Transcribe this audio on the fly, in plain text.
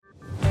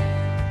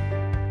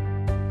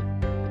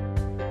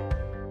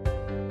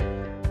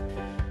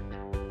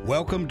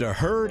Welcome to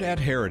Heard at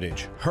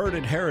Heritage. Heard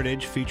at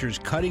Heritage features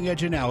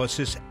cutting-edge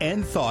analysis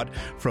and thought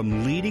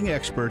from leading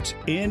experts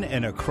in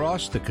and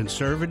across the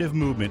conservative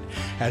movement,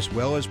 as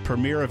well as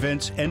premier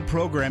events and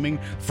programming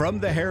from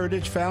the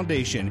Heritage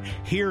Foundation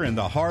here in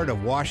the heart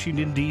of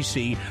Washington,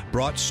 D.C.,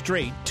 brought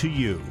straight to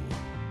you.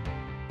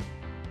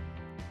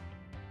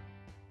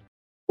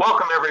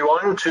 Welcome,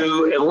 everyone,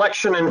 to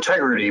Election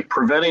Integrity,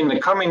 Preventing the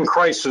Coming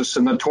Crisis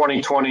in the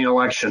 2020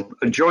 Election,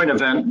 a joint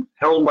event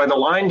held by the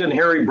Lyndon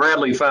Harry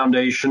Bradley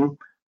Foundation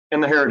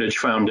and the Heritage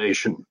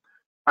Foundation.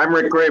 I'm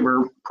Rick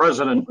Graber,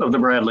 president of the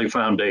Bradley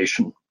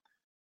Foundation.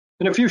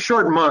 In a few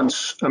short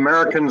months,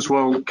 Americans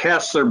will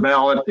cast their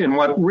ballot in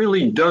what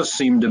really does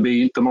seem to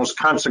be the most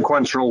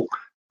consequential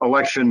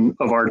election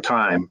of our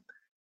time.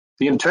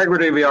 The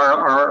integrity of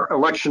our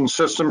election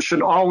system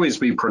should always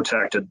be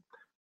protected.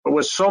 But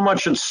with so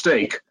much at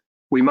stake,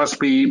 we must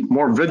be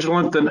more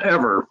vigilant than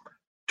ever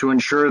to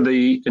ensure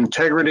the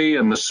integrity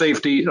and the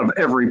safety of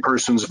every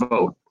person's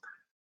vote.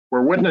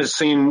 We're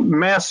witnessing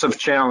massive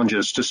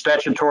challenges to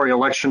statutory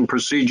election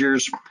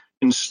procedures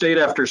in state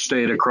after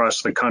state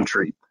across the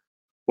country.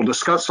 We'll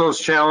discuss those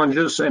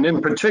challenges and,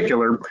 in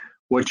particular,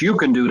 what you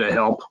can do to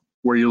help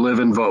where you live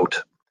and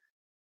vote.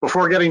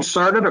 Before getting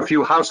started, a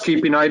few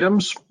housekeeping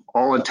items.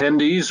 All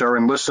attendees are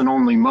in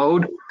listen-only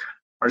mode.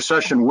 Our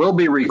session will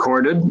be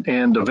recorded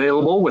and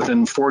available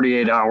within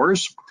 48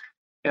 hours,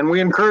 and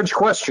we encourage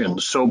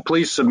questions, so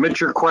please submit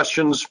your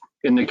questions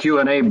in the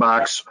Q&A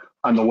box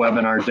on the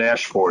webinar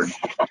dashboard.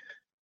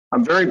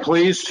 I'm very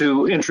pleased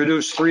to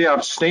introduce three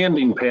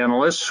outstanding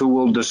panelists who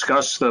will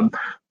discuss the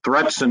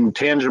threats and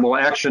tangible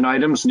action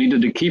items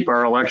needed to keep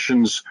our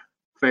elections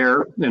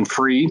fair and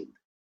free.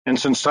 And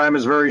since time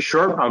is very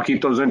short, I'll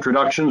keep those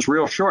introductions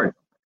real short.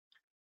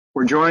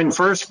 We're joined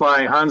first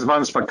by Hans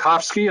von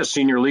Spakovsky, a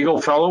senior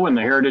legal fellow in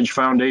the Heritage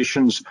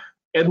Foundation's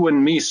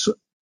Edwin Meese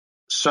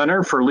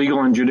Center for Legal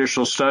and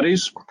Judicial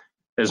Studies.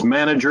 As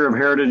manager of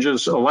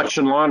Heritage's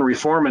Election Law and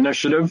Reform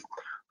Initiative,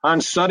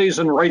 Hans studies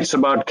and writes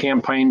about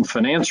campaign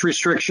finance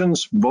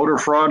restrictions, voter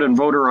fraud and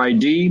voter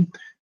ID,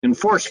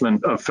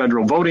 enforcement of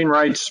federal voting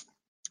rights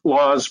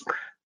laws,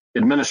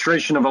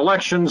 administration of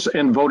elections,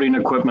 and voting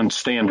equipment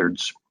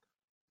standards.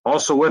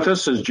 Also with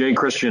us is J.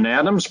 Christian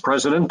Adams,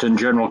 president and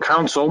general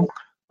counsel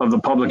of the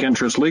Public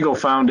Interest Legal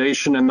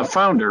Foundation and the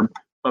founder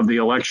of the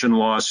Election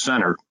Law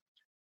Center.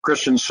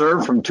 Christian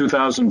served from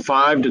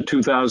 2005 to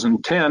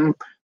 2010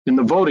 in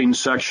the voting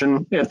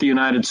section at the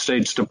United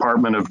States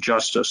Department of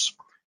Justice.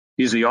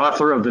 He's the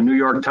author of the New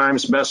York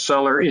Times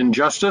bestseller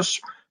Injustice,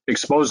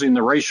 Exposing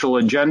the Racial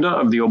Agenda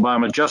of the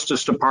Obama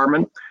Justice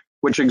Department,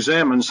 which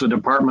examines the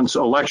department's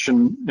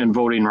election and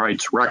voting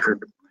rights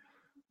record.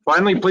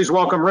 Finally, please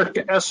welcome Rick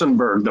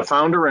Essenberg, the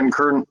founder and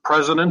current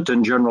president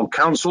and general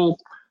counsel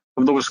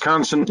of the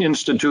Wisconsin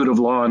Institute of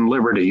Law and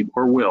Liberty,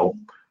 or WIL.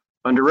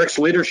 Under Rick's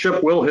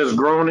leadership, WIL has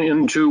grown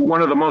into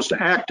one of the most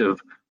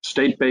active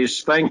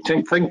state-based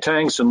think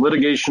tanks and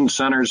litigation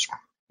centers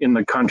in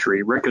the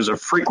country. Rick is a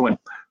frequent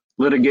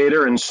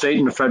litigator in state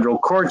and federal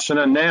courts and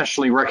a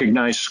nationally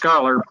recognized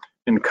scholar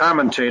and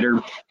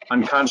commentator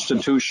on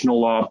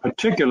constitutional law,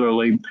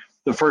 particularly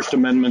the First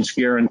Amendment's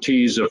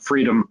guarantees of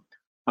freedom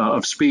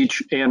of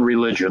speech and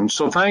religion.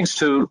 So thanks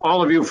to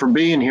all of you for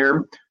being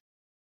here.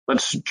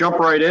 Let's jump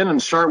right in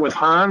and start with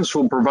Hans,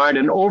 who will provide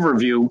an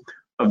overview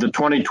of the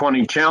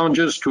 2020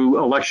 challenges to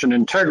election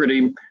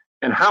integrity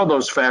and how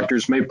those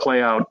factors may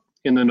play out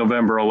in the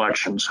November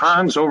elections.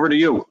 Hans, over to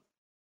you.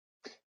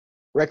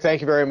 Rick,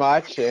 thank you very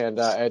much, and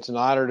it's an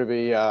honor to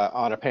be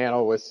on a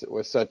panel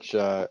with such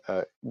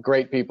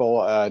great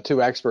people,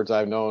 two experts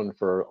I've known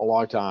for a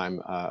long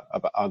time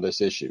on this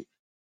issue.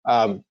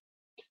 You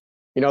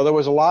know, there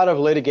was a lot of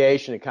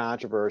litigation and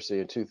controversy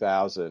in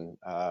 2000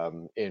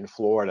 in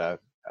Florida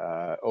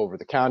over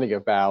the counting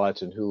of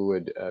ballots and who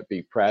would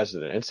be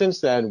president. And since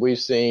then, we've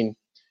seen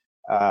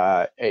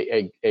a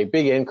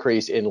big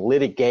increase in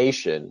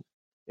litigation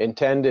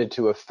intended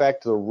to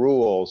affect the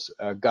rules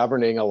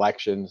governing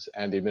elections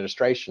and the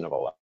administration of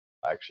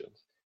elections.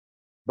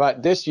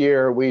 But this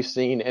year, we've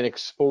seen an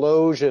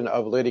explosion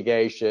of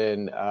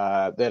litigation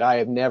that I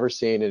have never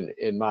seen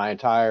in my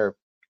entire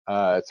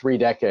 3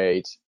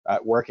 decades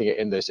working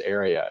in this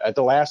area. At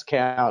the last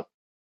count,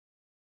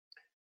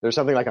 there's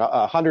something like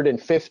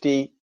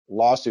 150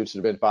 lawsuits that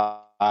have been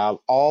filed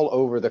all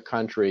over the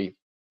country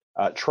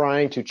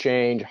trying to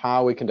change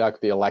how we conduct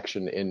the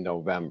election in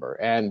November.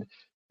 And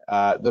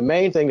the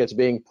main thing that's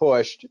being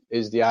pushed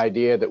is the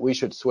idea that we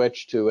should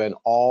switch to an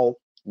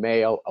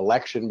all-mail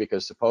election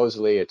because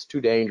supposedly it's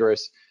too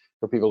dangerous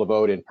for people to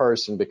vote in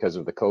person because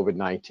of the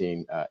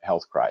COVID-19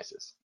 health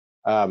crisis.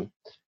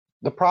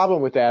 The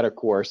problem with that, of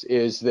course,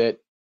 is that,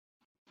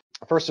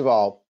 first of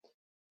all,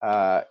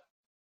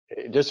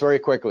 just very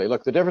quickly,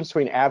 look, the difference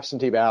between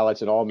absentee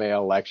ballots and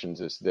all-mail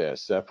elections is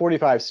this.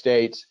 45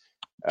 states,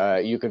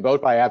 you can vote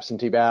by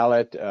absentee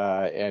ballot,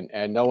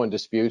 and no one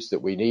disputes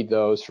that we need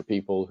those for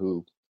people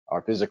who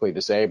are physically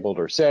disabled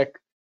or sick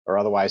or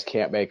otherwise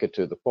can't make it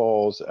to the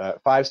polls.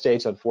 5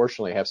 states,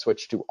 unfortunately, have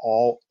switched to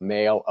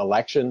all-mail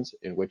elections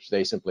in which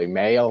they simply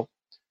mail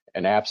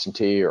an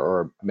absentee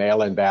or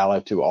mail-in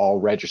ballot to all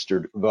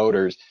registered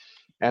voters.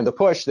 And the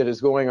push that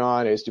is going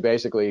on is to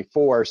basically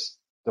force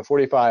the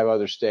 45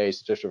 other states,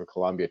 the District of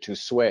Columbia, to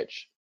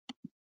switch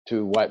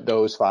to what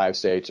those 5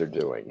 states are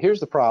doing. Here's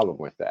the problem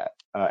with that,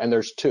 and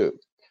there's 2.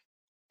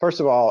 First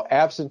of all,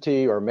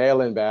 absentee or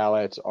mail-in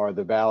ballots are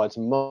the ballots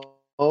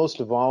most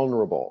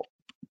vulnerable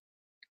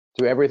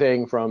to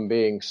everything from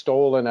being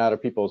stolen out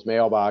of people's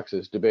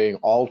mailboxes to being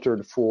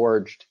altered,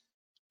 forged,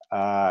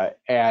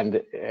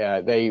 and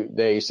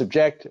they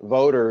subject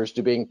voters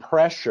to being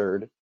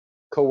pressured,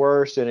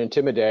 coerced, and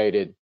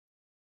intimidated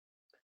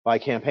by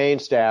campaign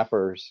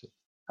staffers,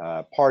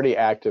 party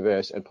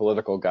activists, and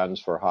political guns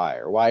for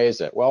hire. Why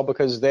is it? Well,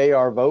 because they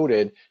are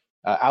voted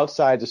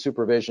outside the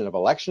supervision of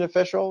election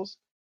officials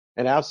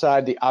and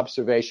outside the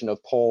observation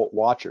of poll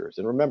watchers.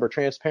 And remember,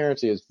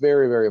 transparency is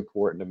very, very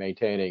important to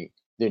maintaining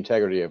the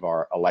integrity of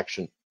our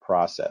election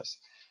process.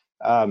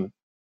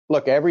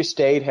 Look, every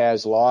state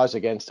has laws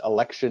against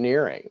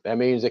electioneering. That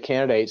means that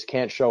candidates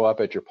can't show up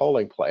at your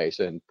polling place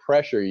and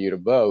pressure you to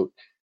vote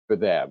for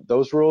them.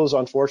 Those rules,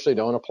 unfortunately,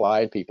 don't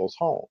apply in people's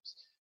homes.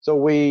 So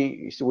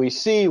we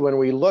see when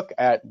we look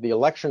at the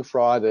election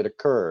fraud that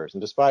occurs,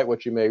 and despite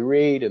what you may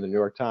read in the New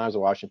York Times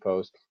or Washington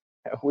Post,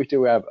 we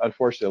do have,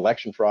 unfortunately,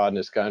 election fraud in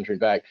this country. In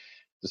fact,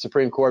 the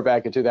Supreme Court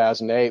back in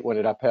 2008, when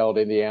it upheld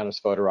Indiana's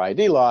voter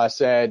ID law,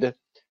 said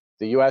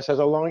the U.S. has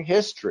a long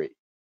history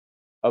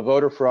of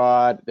voter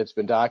fraud that's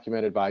been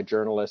documented by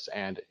journalists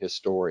and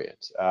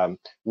historians.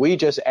 We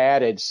just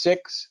added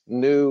 6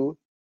 new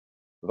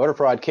voter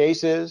fraud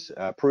cases,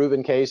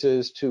 proven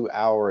cases, to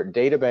our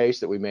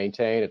database that we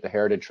maintain at the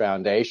Heritage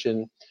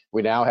Foundation.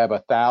 We now have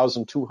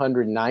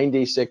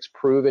 1,296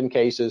 proven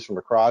cases from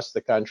across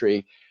the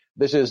country.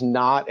 This is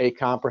not a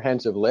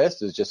comprehensive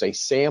list. It's just a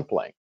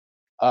sampling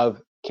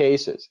of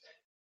cases.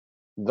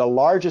 The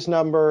largest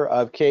number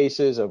of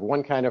cases of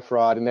one kind of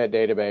fraud in that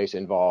database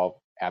involve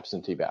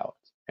absentee ballots.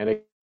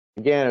 And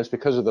again, it's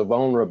because of the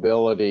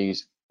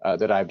vulnerabilities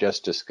that I've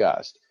just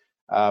discussed.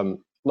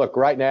 Look,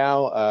 right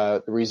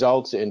now, the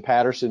results in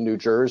Paterson, New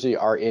Jersey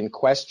are in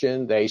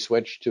question. They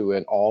switched to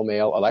an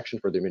all-mail election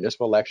for the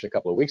municipal election a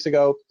couple of weeks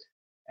ago.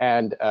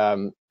 And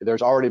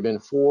there's already been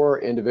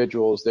 4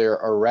 individuals there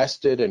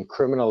arrested and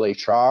criminally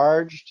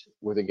charged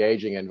with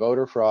engaging in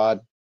voter fraud.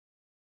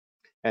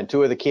 And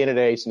 2 of the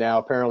candidates now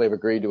apparently have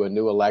agreed to a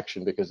new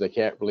election because they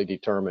can't really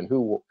determine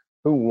who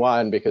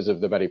won because of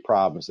the many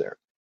problems there.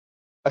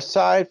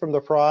 Aside from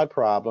the fraud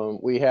problem,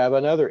 we have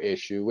another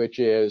issue, which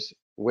is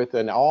with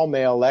an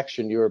all-mail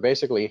election, you are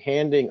basically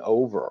handing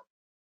over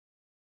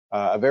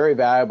a very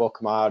valuable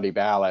commodity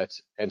ballot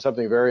and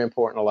something very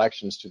important,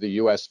 elections, to the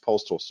U.S.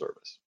 Postal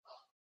Service.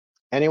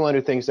 Anyone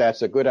who thinks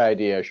that's a good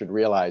idea should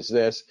realize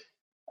this.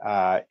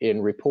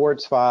 In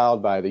reports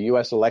filed by the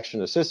U.S.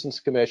 Election Assistance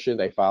Commission,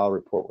 they file a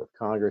report with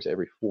Congress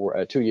every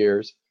 2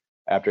 years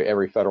after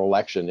every federal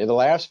election. In the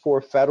last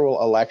 4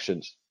 federal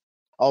elections,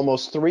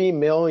 almost 3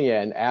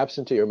 million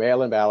absentee or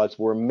mail-in ballots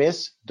were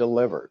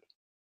misdelivered.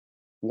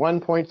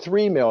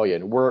 1.3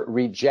 million were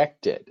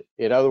rejected.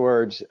 In other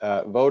words,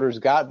 voters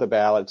got the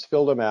ballots,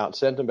 filled them out,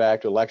 sent them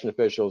back to election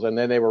officials, and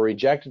then they were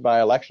rejected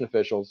by election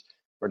officials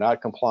for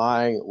not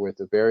complying with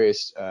the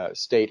various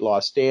state law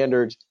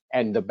standards,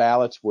 and the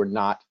ballots were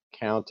not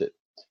counted.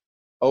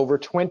 Over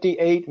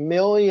 28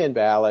 million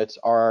ballots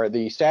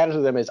the status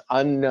of them is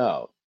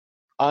unknown,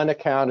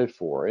 unaccounted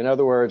for. In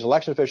other words,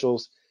 election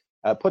officials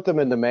put them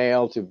in the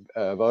mail to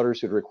voters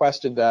who'd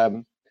requested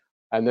them,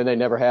 and then they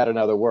never had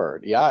another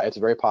word. Yeah, it's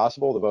very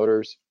possible the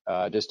voters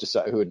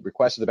who had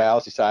requested the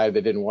ballots decided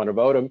they didn't want to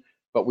vote them,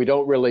 but we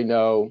don't really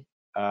know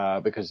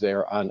because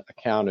they're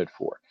unaccounted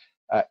for.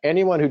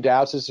 Anyone who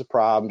doubts this is a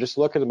problem, just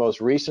look at the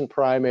most recent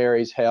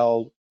primaries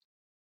held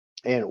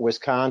in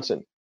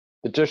Wisconsin,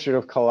 the District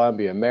of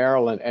Columbia,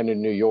 Maryland, and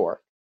in New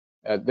York.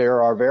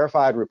 There are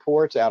verified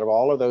reports out of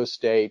all of those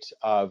states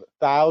of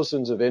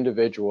thousands of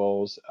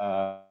individuals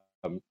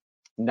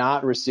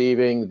not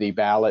receiving the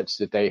ballots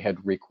that they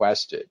had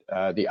requested.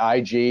 The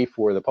IG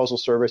for the Postal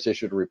Service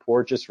issued a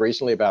report just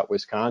recently about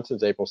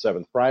Wisconsin's April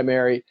 7th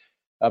primary,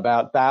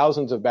 about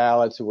thousands of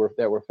ballots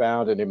that were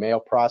found in a mail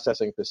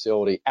processing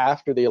facility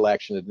after the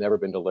election had never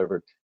been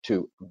delivered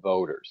to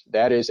voters.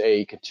 That is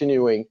a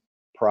continuing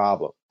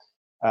problem.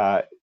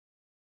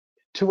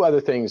 2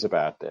 other things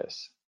about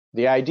this.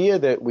 The idea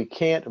that we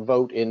can't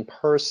vote in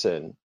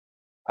person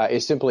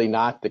is simply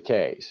not the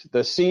case. The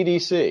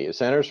CDC, the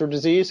Centers for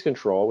Disease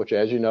Control, which,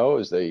 as you know,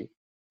 is the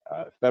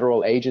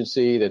federal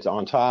agency that's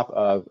on top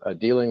of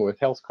dealing with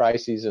health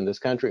crises in this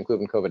country,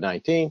 including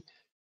COVID-19,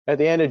 at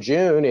the end of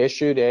June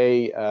issued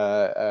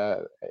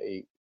a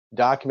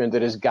document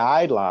that is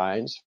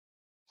guidelines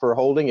for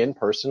holding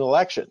in-person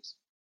elections.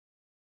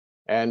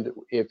 And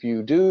if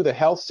you do the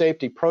health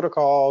safety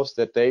protocols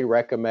that they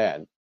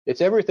recommend,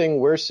 it's everything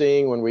we're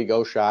seeing when we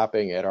go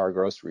shopping at our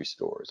grocery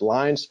stores: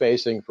 line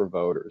spacing for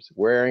voters,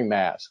 wearing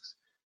masks,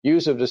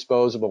 use of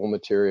disposable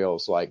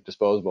materials like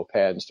disposable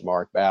pens to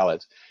mark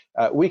ballots.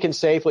 We can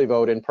safely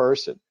vote in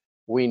person.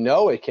 We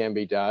know it can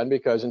be done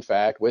because, in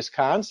fact,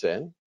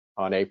 Wisconsin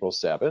on April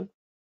 7th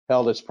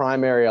held its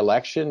primary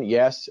election.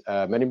 Yes,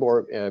 many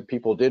more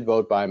people did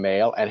vote by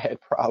mail and had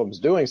problems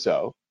doing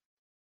so.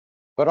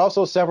 But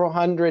also several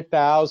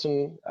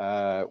 100,000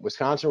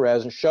 Wisconsin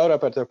residents showed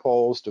up at their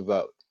polls to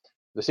vote.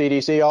 The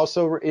CDC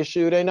also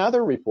issued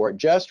another report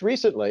just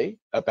recently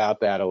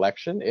about that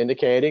election,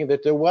 indicating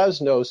that there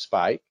was no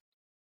spike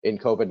in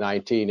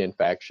COVID-19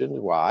 infections.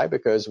 Why?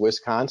 Because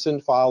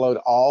Wisconsin followed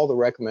all the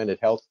recommended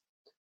health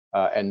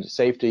and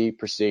safety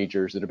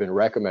procedures that have been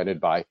recommended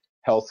by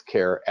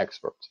healthcare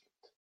experts.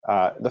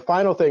 The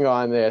final thing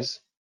on this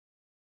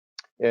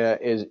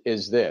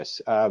is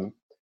this.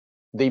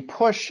 The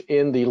push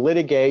in the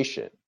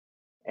litigation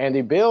and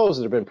the bills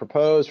that have been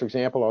proposed, for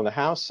example, on the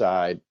House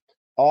side,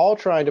 all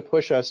trying to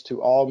push us to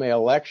all mail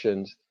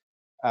elections,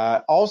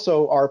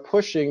 also are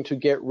pushing to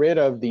get rid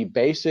of the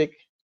basic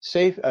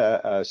safe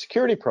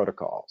security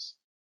protocols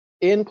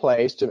in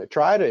place to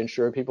try to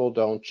ensure people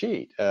don't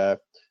cheat. The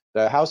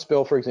House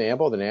bill, for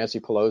example, that Nancy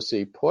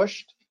Pelosi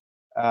pushed,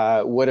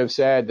 would have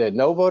said that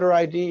no voter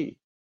ID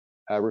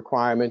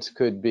requirements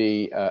could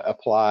be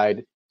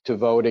applied to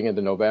voting in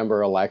the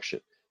November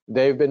election.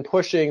 They've been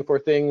pushing for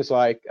things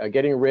like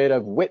getting rid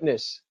of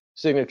witness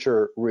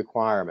signature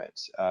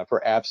requirements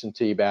for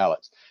absentee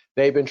ballots.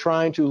 They've been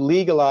trying to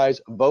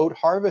legalize vote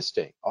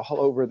harvesting all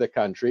over the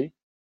country,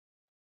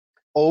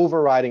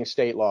 overriding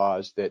state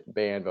laws that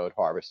ban vote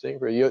harvesting.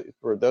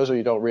 For those of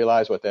you who don't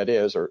realize what that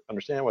is or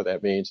understand what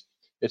that means,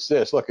 it's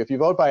this. Look, if you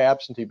vote by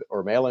absentee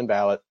or mail-in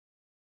ballot,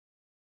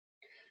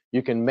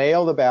 you can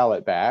mail the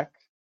ballot back,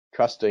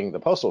 trusting the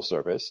Postal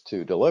Service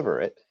to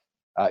deliver it.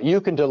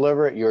 You can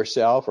deliver it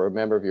yourself, or a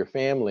member of your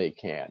family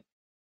can.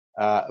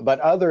 But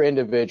other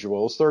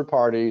individuals, third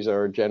parties,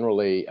 are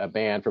generally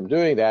banned from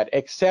doing that,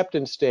 except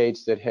in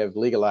states that have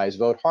legalized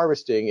vote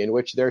harvesting, in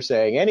which they're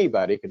saying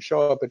anybody can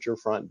show up at your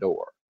front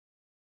door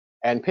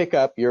and pick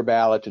up your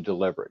ballot to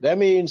deliver it. That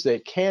means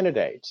that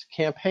candidates,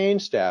 campaign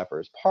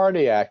staffers,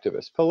 party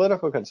activists,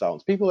 political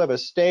consultants, people who have a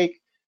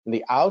stake in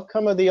the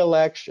outcome of the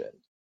election,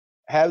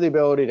 have the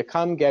ability to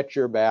come get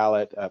your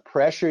ballot,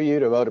 pressure you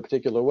to vote a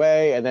particular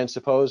way, and then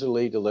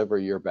supposedly deliver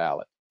your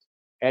ballot.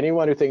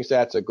 Anyone who thinks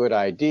that's a good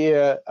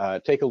idea,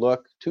 take a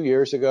look. 2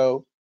 years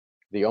ago,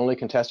 the only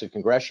contested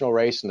congressional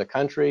race in the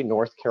country,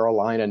 North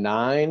Carolina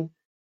 9,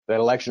 that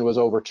election was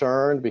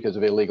overturned because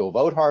of illegal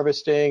vote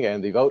harvesting,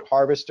 and the vote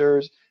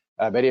harvesters,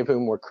 many of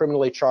whom were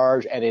criminally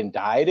charged and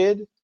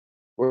indicted,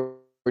 were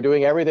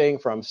doing everything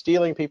from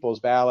stealing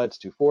people's ballots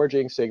to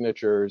forging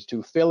signatures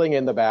to filling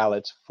in the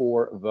ballots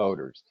for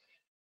voters.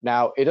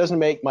 Now, it doesn't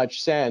make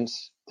much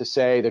sense to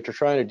say that you're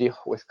trying to deal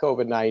with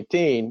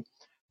COVID-19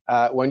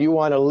 when you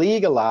want to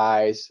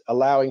legalize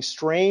allowing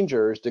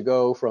strangers to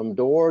go from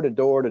door to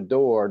door to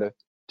door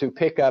to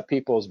pick up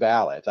people's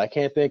ballots. I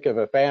can't think of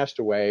a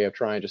faster way of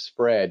trying to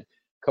spread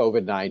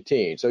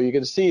COVID-19. So you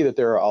can see that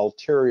there are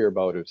ulterior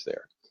motives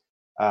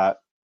there.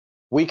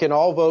 We can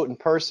all vote in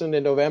person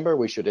in November.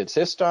 We should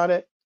insist on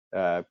it.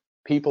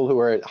 People who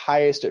are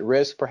highest at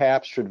risk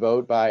perhaps should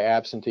vote by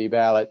absentee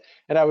ballot.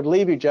 And I would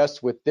leave you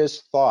just with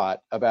this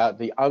thought about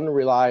the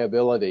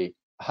unreliability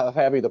of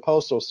having the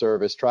Postal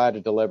Service try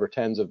to deliver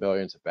tens of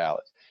millions of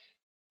ballots.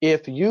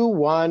 If you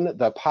won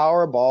the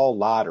Powerball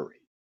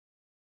lottery,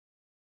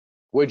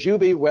 would you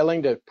be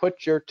willing to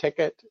put your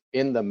ticket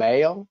in the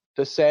mail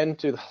to send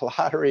to the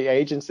lottery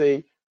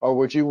agency, or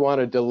would you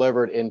want to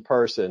deliver it in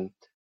person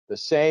the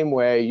same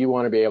way you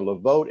want to be able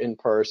to vote in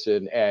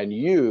person and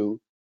you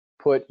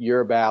put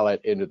your ballot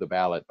into the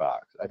ballot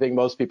box? I think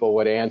most people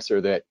would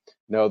answer that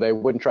no, they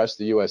wouldn't trust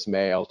the U.S.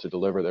 mail to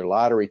deliver their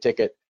lottery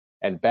ticket,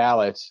 and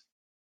ballots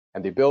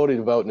and the ability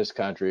to vote in this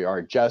country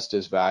are just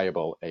as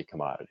valuable a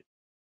commodity.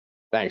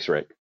 Thanks,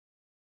 Rick.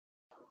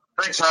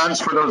 Thanks,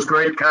 Hans, for those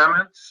great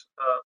comments.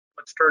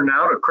 Let's turn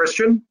now to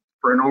Christian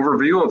for an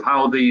overview of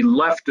how the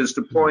left is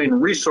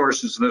deploying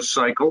resources this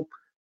cycle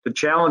to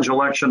challenge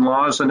election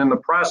laws and in the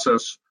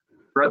process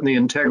threaten the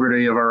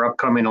integrity of our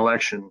upcoming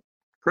election.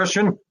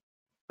 Christian,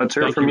 let's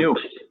hear from you.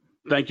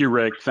 Thank you,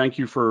 Rick. Thank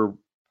you for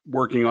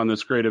working on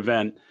this great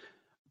event.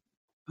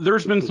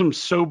 There's been some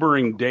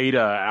sobering data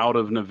out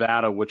of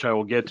Nevada, which I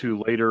will get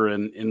to later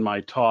in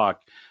my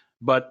talk.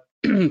 But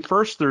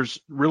first, there's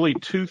really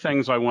two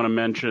things I want to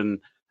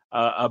mention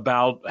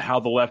about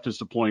how the left is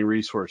deploying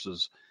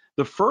resources.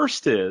 The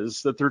first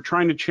is that they're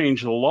trying to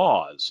change the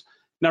laws.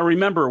 Now,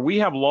 remember, we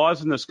have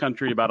laws in this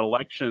country about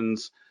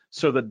elections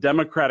so the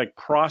democratic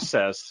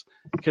process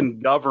can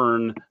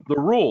govern the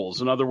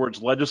rules. In other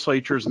words,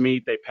 legislatures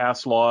meet, they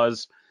pass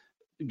laws,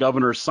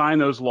 governors sign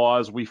those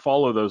laws, we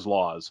follow those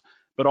laws.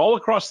 But all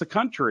across the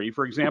country,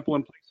 for example,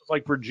 in places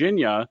like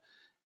Virginia,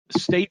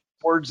 state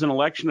boards and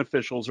election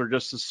officials are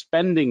just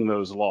suspending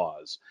those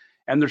laws.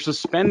 And they're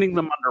suspending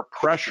them under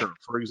pressure.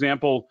 For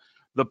example,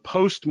 the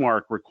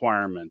postmark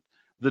requirement,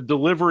 the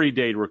delivery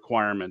date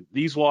requirement.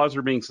 These laws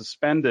are being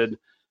suspended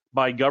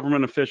by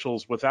government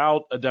officials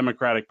without a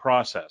democratic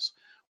process.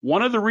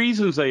 One of the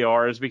reasons they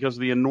are is because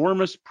of the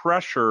enormous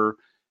pressure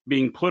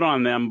being put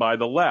on them by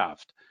the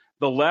left.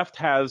 The left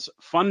has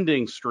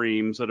funding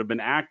streams that have been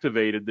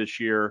activated this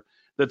year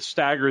that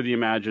stagger the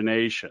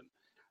imagination.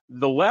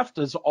 The left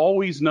has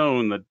always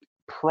known that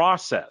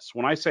process,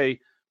 when I say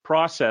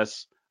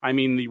process, I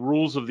mean the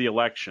rules of the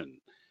election,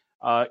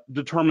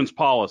 determines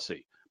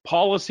policy.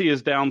 Policy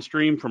is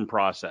downstream from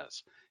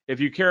process. If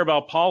you care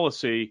about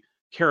policy,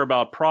 care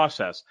about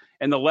process.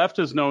 And the left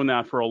has known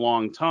that for a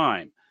long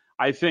time.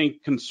 I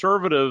think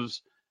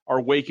conservatives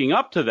are waking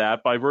up to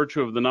that by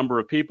virtue of the number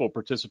of people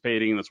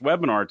participating in this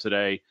webinar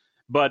today.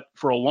 But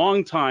for a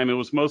long time, it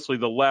was mostly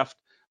the left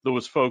that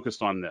was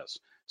focused on this.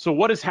 So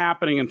what is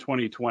happening in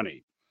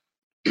 2020?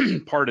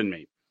 Pardon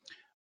me.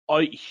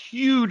 A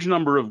huge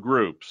number of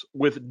groups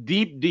with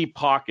deep, deep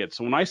pockets.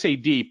 When I say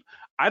deep,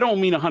 I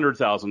don't mean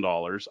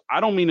 $100,000. I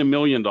don't mean $1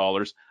 million.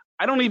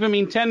 I don't even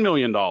mean $10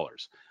 million.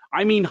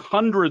 I mean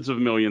hundreds of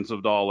millions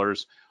of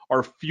dollars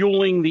are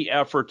fueling the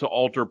effort to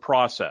alter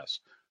process.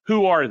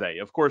 Who are they?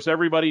 Of course,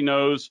 everybody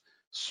knows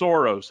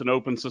Soros and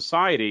Open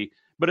Society,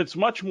 but it's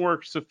much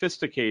more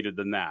sophisticated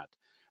than that.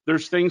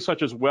 There's things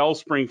such as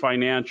Wellspring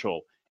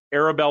Financial,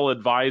 Arabella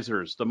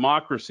Advisors,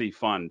 Democracy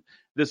Fund,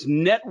 this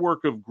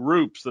network of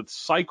groups that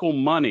cycle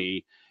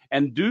money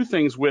and do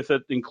things with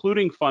it,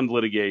 including fund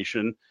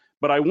litigation.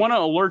 But I want to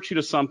alert you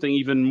to something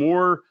even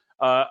more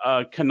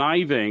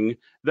conniving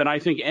than I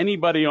think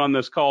anybody on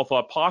this call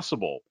thought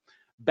possible.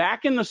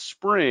 Back in the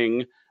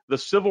spring, the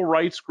civil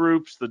rights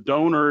groups, the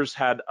donors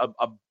had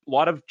a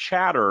lot of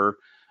chatter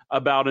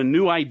about a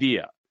new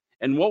idea.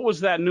 And what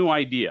was that new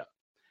idea?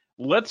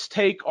 Let's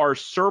take our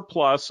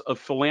surplus of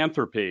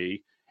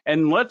philanthropy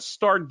and let's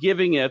start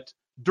giving it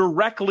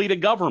directly to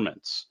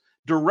governments,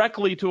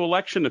 directly to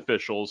election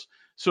officials,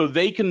 so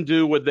they can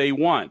do what they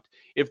want.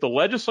 If the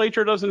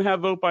legislature doesn't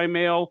have vote by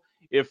mail,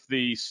 if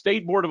the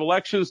state board of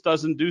elections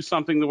doesn't do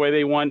something the way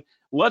they want,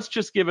 let's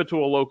just give it to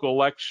a local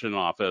election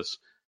office,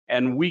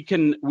 and we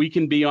can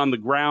be on the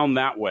ground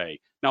that way.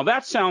 Now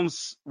that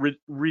sounds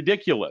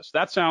ridiculous.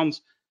 That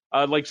sounds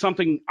like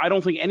something I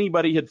don't think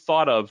anybody had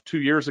thought of 2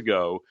 years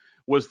ago,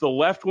 was the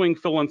left-wing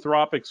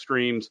philanthropic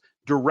streams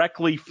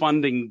directly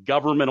funding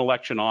government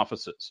election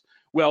offices.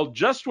 Well,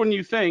 just when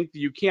you think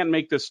you can't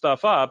make this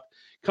stuff up,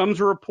 comes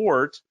a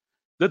report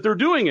that they're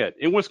doing it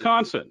in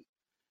Wisconsin.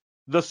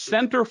 The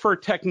Center for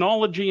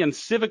Technology and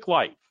Civic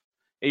Life,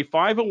 a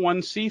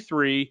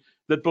 501c3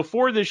 that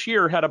before this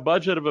year had a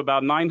budget of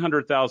about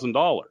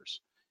 $900,000,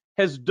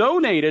 has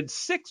donated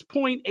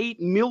 $6.8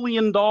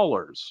 million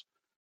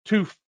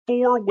to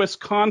 4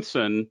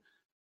 Wisconsin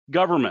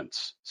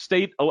governments,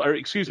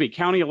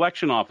 county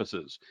election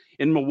offices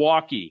in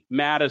Milwaukee,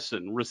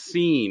 Madison,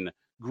 Racine,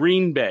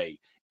 Green Bay,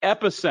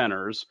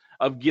 epicenters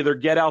of their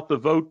get out the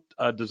vote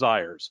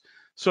desires.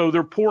 So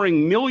they're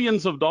pouring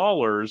millions of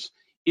dollars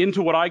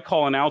into what I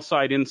call an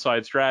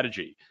outside-inside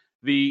strategy.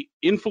 The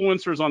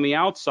influencers on the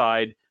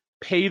outside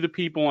pay the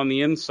people on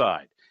the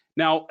inside.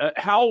 Now,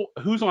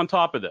 who's on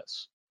top of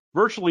this?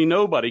 Virtually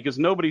nobody, because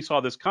nobody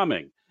saw this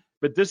coming.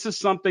 But this is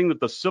something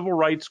that the civil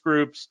rights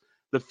groups,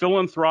 the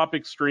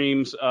philanthropic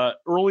streams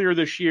earlier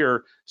this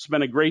year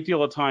spent a great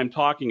deal of time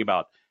talking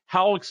about.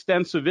 How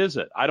extensive is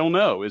it? I don't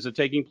know. Is it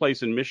taking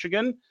place in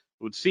Michigan? It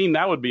would seem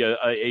that would be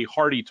a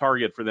hardy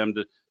target for them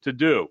to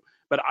do.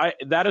 But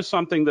that is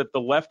something that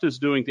the left is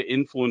doing to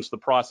influence the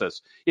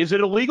process. Is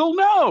it illegal?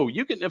 No. A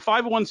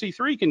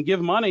 501c3 can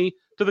give money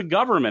to the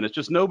government. It's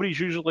just nobody's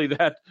usually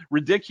that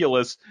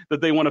ridiculous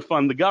that they want to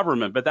fund the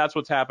government. But that's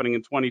what's happening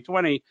in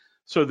 2020,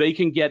 so they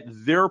can get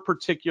their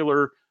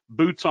particular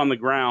boots on the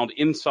ground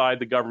inside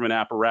the government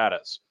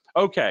apparatus.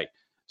 Okay,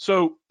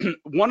 so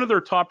one of their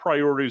top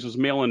priorities is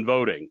mail-in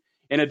voting.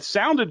 And it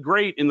sounded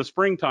great in the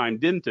springtime,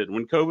 didn't it,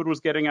 when COVID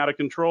was getting out of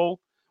control?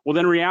 Well,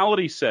 then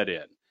reality set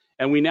in.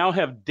 And we now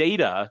have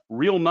data,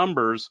 real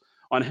numbers,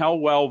 on how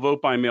well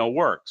vote by mail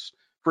works.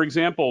 For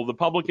example, the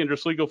Public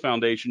Interest Legal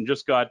Foundation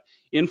just got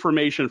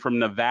information from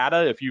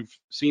Nevada. If you've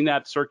seen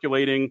that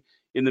circulating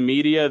in the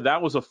media,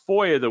 that was a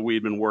FOIA that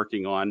we'd been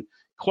working on.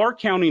 Clark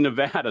County,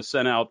 Nevada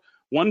sent out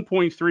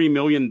 1.3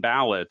 million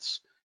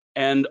ballots,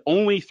 and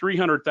only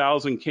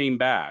 300,000 came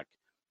back.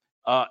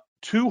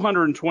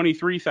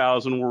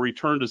 223,000 were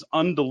returned as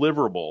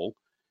undeliverable.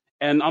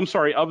 And I'm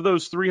sorry, of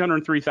those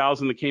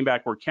 303,000 that came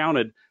back were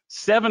counted,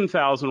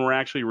 7,000 were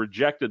actually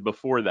rejected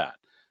before that.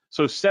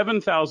 So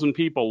 7,000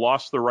 people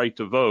lost the right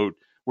to vote,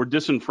 were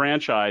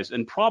disenfranchised,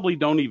 and probably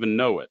don't even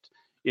know it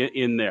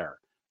in there.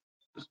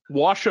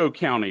 Washoe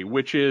County,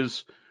 which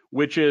is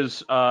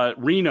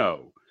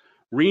Reno.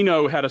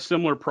 Reno had a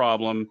similar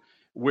problem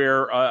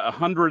where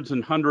hundreds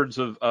and hundreds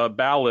of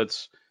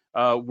ballots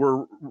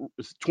were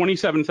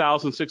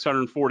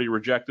 27,640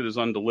 rejected as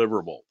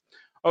undeliverable.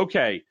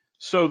 Okay,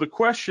 so the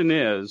question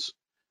is,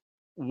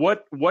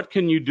 what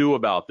can you do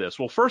about this?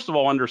 Well, first of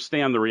all,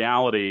 understand the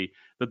reality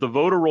that the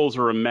voter rolls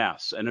are a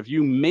mess. And if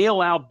you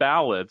mail out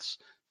ballots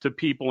to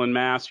people en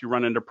masse, you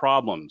run into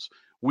problems.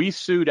 We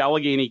sued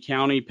Allegheny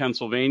County,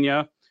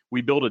 Pennsylvania.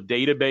 We built a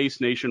database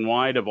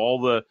nationwide of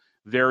all the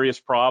various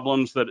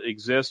problems that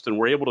exist, and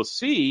we're able to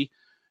see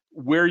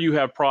where you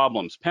have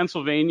problems.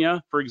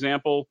 Pennsylvania, for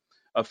example,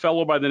 a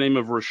fellow by the name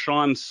of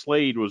Rashawn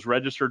Slade was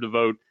registered to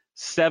vote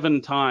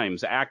 7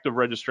 times, active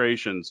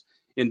registrations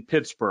in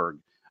Pittsburgh.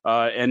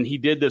 And he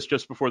did this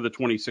just before the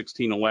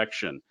 2016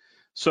 election.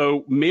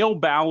 So mail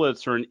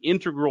ballots are an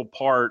integral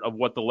part of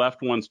what the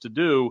left wants to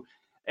do.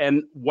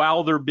 And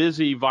while they're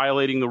busy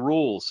violating the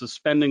rules,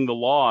 suspending the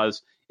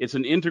laws, it's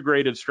an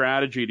integrated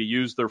strategy to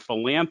use their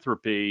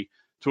philanthropy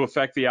to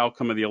affect the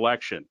outcome of the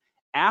election.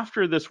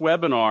 After this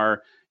webinar,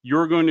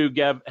 you're going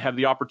to have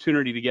the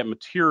opportunity to get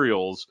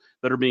materials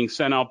that are being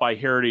sent out by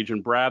Heritage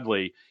and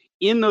Bradley.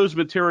 In those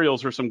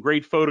materials are some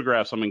great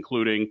photographs I'm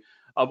including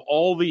of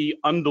all the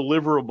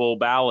undeliverable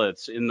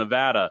ballots in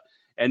Nevada.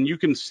 And you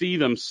can see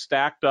them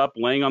stacked up,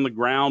 laying on the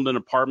ground in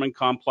apartment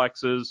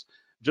complexes,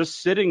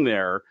 just sitting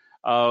there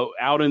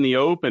out in the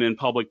open in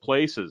public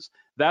places.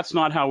 That's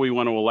not how we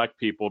want to elect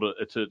people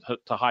to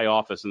high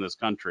office in this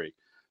country.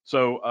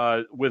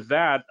 So with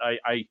that,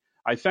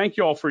 I thank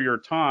you all for your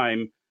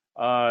time.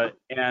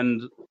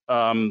 And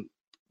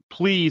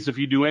please, if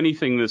you do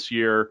anything this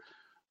year,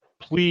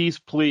 please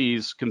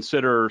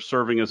consider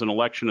serving as an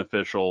election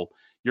official.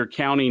 Your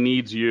county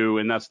needs you,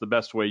 and that's the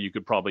best way you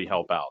could probably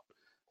help out.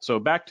 So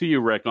back to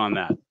you, Rick, on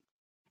that.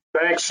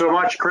 Thanks so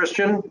much,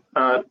 Christian.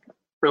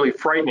 Really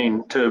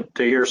frightening to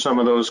hear some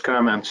of those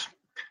comments.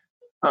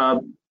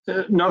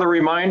 Another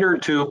reminder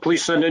to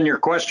please send in your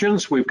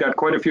questions. We've got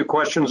quite a few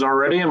questions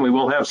already, and we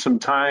will have some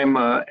time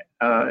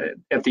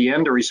at the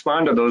end to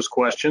respond to those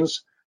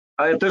questions.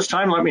 At this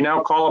time, let me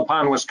now call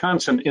upon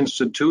Wisconsin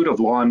Institute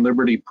of Law and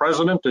Liberty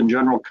President and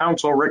General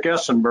Counsel Rick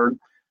Essenberg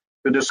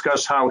to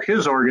discuss how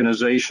his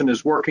organization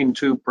is working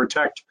to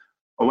protect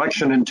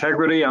election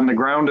integrity on the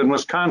ground in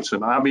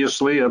Wisconsin,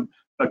 obviously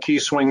a key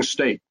swing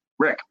state.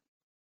 Rick.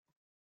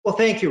 Well,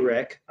 thank you,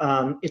 Rick.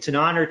 It's an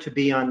honor to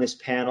be on this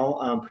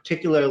panel,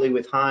 particularly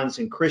with Hans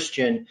and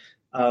Christian,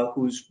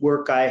 whose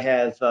work I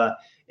have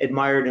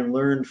admired and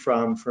learned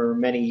from for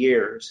many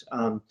years.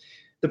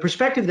 The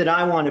perspective that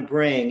I want to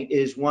bring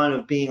is one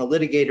of being a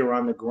litigator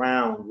on the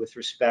ground with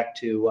respect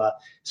to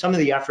some of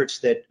the efforts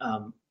that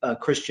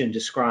Christian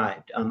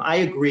described. I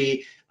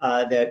agree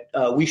that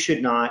we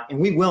should not and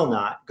we will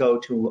not go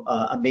to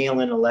a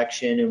mail-in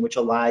election in which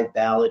a live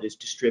ballot is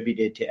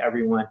distributed to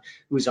everyone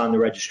who's on the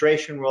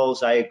registration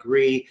rolls. I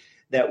agree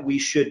that we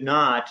should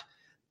not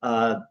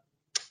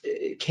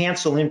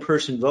cancel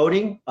in-person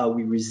voting.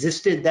 We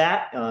resisted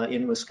that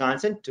in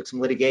Wisconsin, took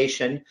some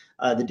litigation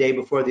the day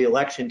before the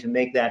election to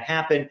make that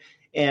happen.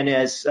 And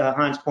as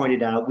Hans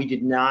pointed out, we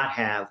did not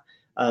have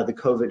the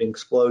COVID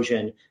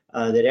explosion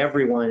that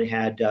everyone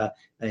had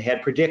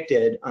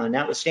predicted,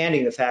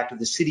 notwithstanding the fact of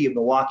the city of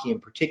Milwaukee in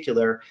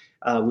particular,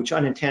 which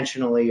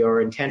unintentionally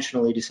or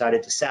intentionally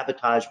decided to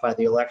sabotage by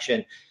the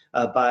election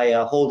by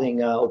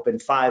holding open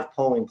 5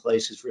 polling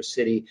places for a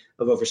city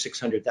of over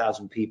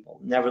 600,000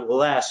 people.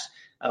 Nevertheless,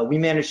 we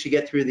managed to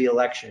get through the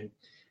election.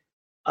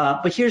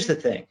 But here's the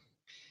thing.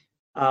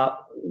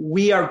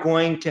 We are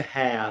going to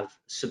have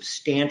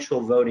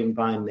substantial voting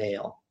by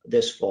mail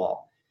this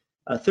fall.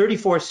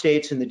 34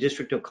 states in the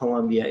District of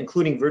Columbia,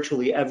 including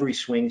virtually every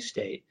swing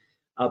state,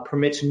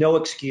 permits no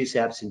excuse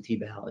absentee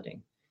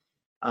balloting.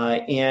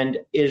 And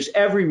there's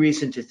every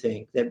reason to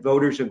think that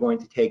voters are going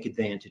to take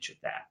advantage of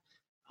that.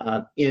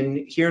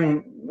 Here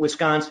in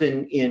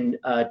Wisconsin in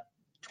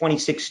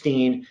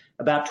 2016,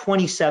 about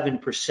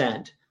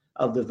 27%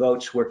 of the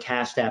votes were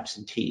cast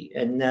absentee.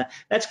 And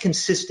that's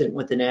consistent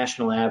with the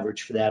national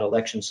average for that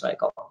election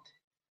cycle.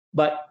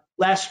 But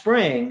last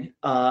spring,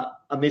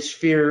 amidst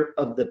fear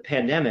of the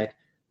pandemic,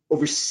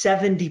 over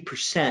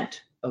 70%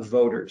 of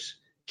voters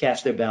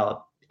cast their ballot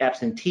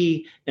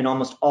absentee, and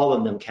almost all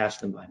of them cast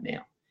them by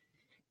mail.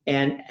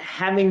 And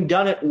having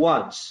done it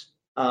once,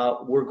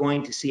 we're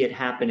going to see it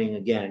happening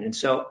again. And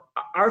so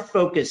our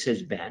focus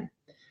has been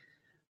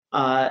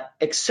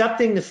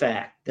accepting the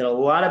fact that a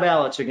lot of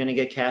ballots are going to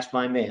get cast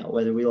by mail,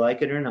 whether we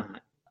like it or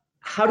not.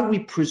 How do we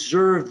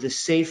preserve the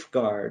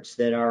safeguards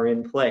that are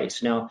in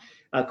place? Now,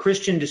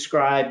 Christian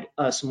described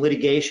some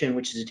litigation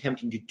which is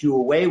attempting to do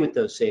away with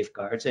those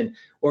safeguards, and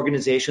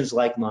organizations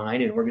like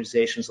mine and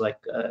organizations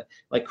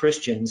like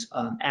Christian's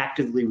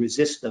actively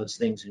resist those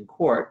things in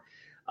court.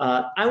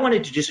 I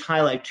wanted to just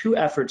highlight 2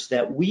 efforts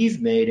that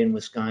we've made in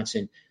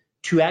Wisconsin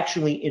to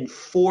actually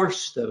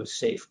enforce those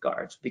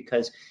safeguards,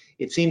 because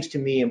it seems to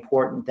me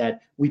important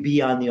that we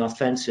be on the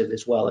offensive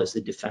as well as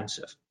the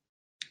defensive.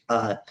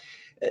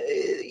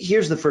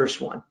 Here's the first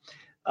one.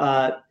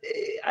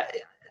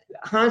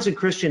 Hans and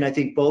Christian, I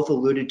think, both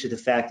alluded to the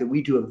fact that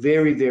we do a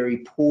very, very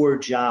poor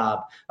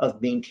job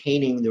of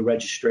maintaining the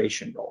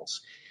registration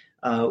rolls.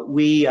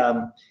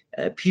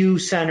 Pew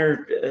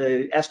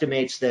Center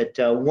estimates that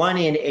 1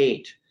 in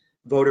 8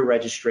 voter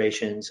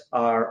registrations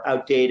are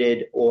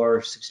outdated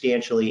or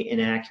substantially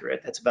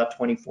inaccurate. That's about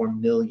 24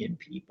 million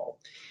people.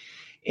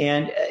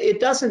 And it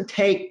doesn't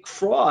take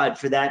fraud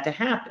for that to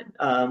happen.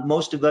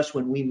 Most of us,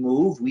 when we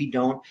move, we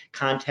don't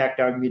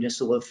contact our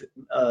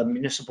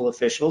municipal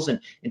officials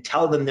and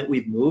tell them that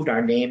we've moved.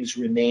 Our names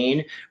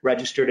remain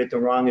registered at the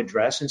wrong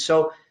address. And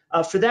so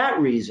for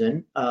that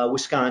reason,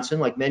 Wisconsin,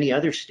 like many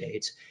other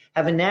states,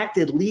 have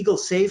enacted legal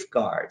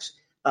safeguards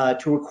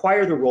to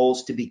require the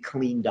rolls to be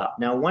cleaned up.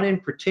 Now, one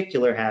in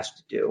particular has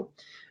to do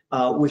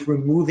with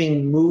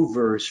removing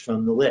movers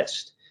from the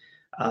list.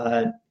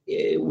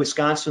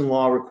 Wisconsin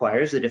law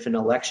requires that if an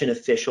election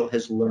official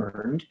has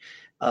learned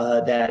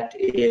that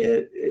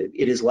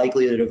it is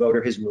likely that a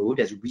voter has moved,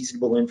 as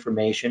reasonable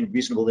information,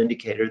 reasonable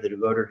indicator that a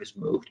voter has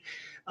moved,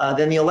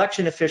 then the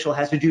election official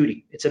has a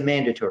duty. It's a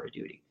mandatory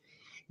duty.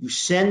 You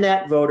send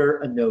that voter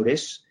a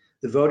notice.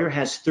 The voter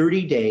has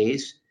 30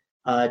 days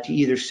to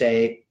either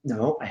say,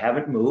 no, I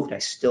haven't moved, I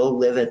still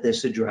live at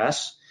this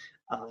address,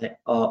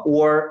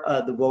 or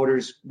the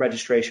voter's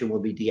registration will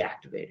be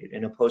deactivated,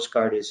 and a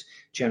postcard is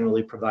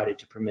generally provided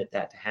to permit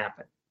that to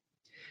happen.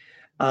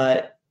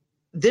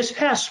 This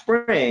past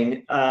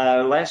spring,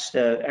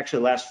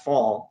 actually last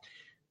fall,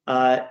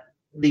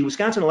 the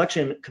Wisconsin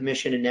Election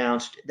Commission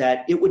announced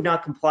that it would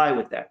not comply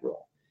with that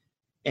rule.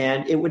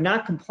 And it would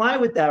not comply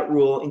with that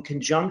rule in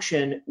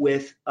conjunction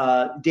with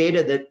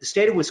data that the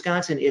state of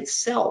Wisconsin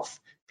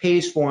itself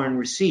pays for and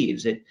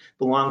receives. It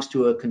belongs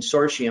to a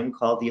consortium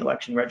called the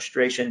Election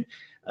Registration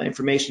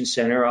Information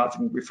Center,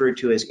 often referred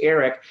to as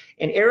ERIC.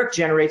 And ERIC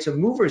generates a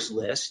movers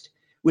list,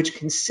 which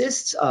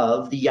consists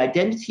of the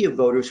identity of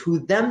voters who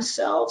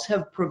themselves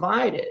have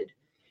provided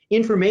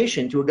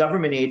information to a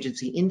government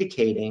agency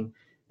indicating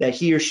that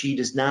he or she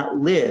does not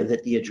live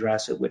at the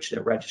address at which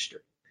they're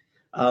registered.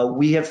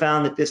 We have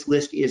found that this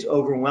list is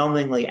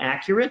overwhelmingly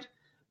accurate.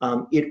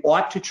 It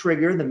ought to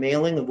trigger the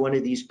mailing of one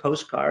of these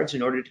postcards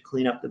in order to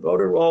clean up the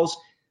voter rolls,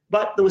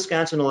 but the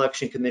Wisconsin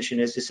Election Commission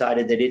has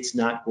decided that it's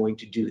not going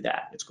to do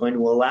that. It's going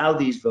to allow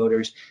these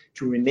voters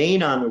to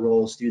remain on the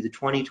rolls through the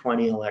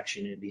 2020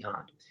 election and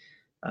beyond.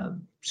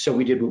 So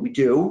we did what we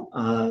do.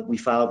 We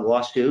filed a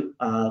lawsuit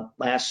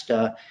last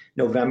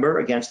November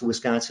against the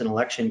Wisconsin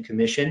Election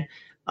Commission,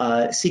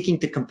 seeking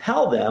to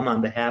compel them on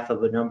behalf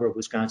of a number of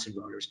Wisconsin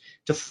voters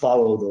to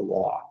follow the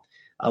law.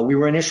 We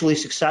were initially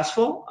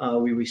successful.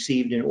 We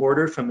received an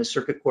order from the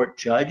circuit court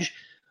judge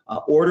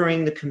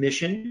ordering the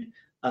commission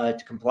to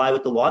comply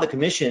with the law. The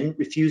commission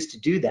refused to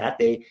do that.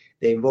 They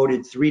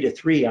voted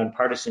 3-3 on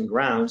partisan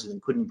grounds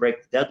and couldn't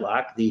break the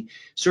deadlock. The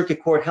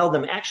circuit court held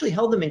them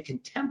in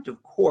contempt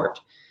of court.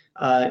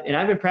 And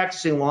I've been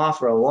practicing law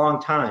for a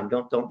long time.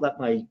 Don't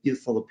let my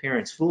youthful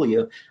appearance fool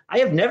you. I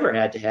have never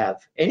had to have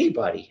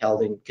anybody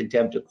held in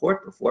contempt of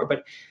court before,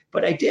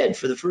 but I did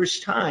for the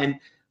first time.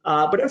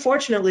 But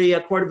unfortunately,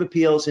 a court of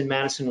appeals in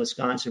Madison,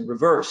 Wisconsin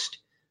reversed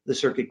the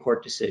circuit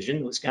court decision.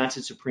 The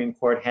Wisconsin Supreme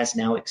Court has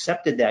now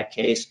accepted that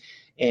case,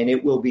 and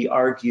it will be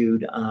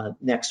argued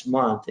next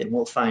month, and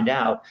we'll find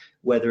out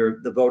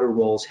whether the voter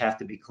rolls have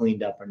to be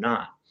cleaned up or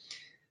not.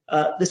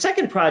 The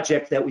second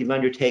project that we've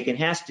undertaken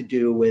has to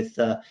do with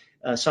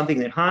something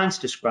that Hans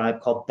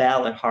described called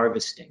ballot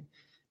harvesting.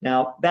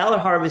 Now, ballot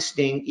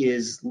harvesting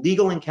is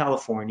legal in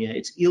California.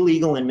 It's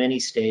illegal in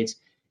many states.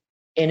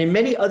 And in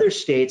many other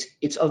states,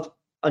 it's of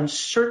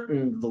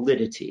uncertain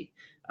validity.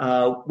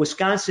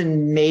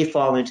 Wisconsin may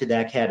fall into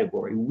that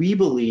category. We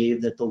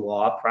believe that the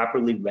law,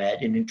 properly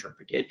read and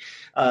interpreted,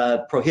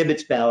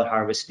 prohibits ballot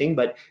harvesting,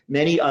 but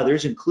many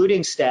others,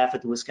 including staff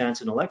at the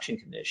Wisconsin Election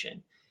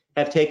Commission,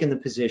 have taken the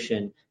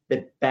position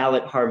that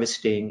ballot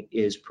harvesting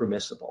is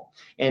permissible.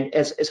 And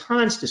as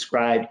Hans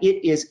described,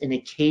 it is an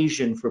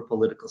occasion for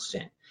political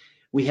sin.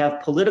 We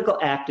have political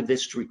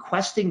activists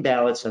requesting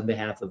ballots on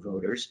behalf of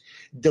voters,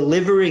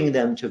 delivering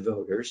them to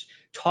voters,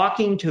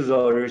 talking to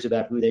voters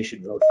about who they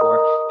should vote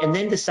for, and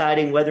then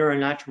deciding whether or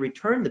not to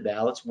return the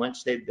ballots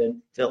once they've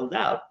been filled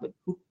out.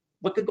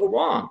 What could go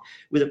wrong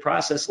with a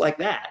process like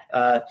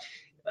that?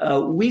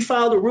 We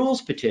filed a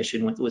rules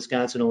petition with the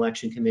Wisconsin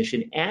Election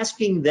Commission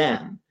asking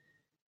them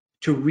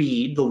to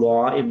read the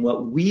law in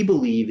what we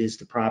believe is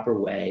the proper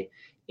way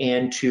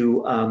and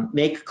to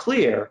make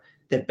clear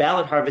that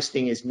ballot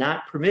harvesting is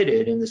not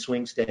permitted in the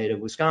swing state of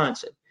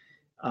Wisconsin.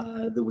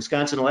 The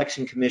Wisconsin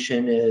Election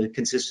Commission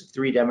consists of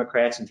 3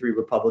 Democrats and 3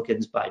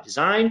 Republicans by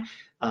design.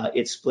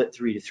 It's split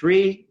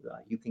 3-3.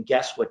 You can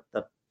guess what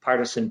the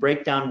partisan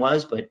breakdown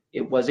was, but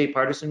it was a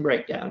partisan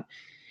breakdown.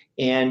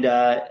 And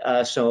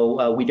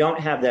so we don't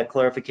have that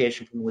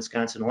clarification from the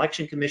Wisconsin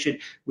Election Commission.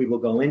 We will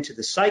go into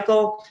the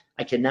cycle.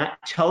 I cannot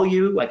tell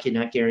you, I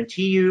cannot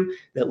guarantee you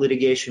that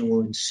litigation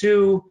will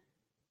ensue,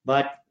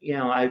 but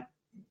I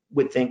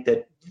would think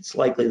that it's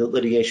likely that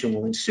litigation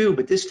will ensue,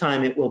 but this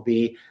time it will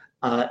be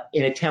an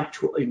attempt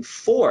to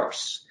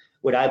enforce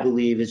what I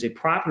believe is a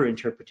proper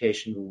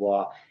interpretation of the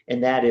law,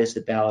 and that is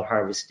that ballot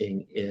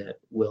harvesting is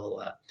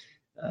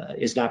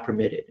not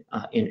permitted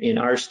in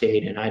our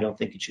state, and I don't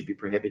think it should be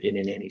prohibited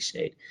in any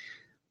state.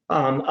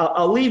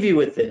 I'll leave you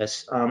with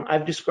this.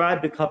 I've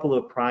described a couple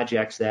of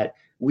projects that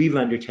we've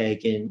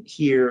undertaken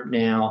here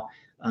now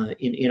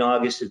in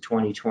August of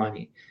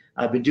 2020.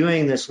 I've been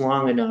doing this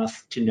long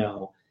enough to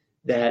know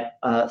that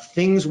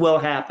things will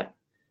happen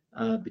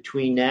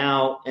between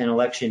now and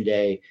Election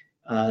Day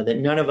that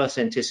none of us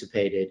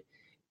anticipated,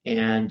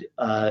 and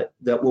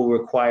that will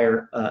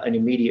require an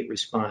immediate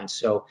response.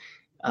 So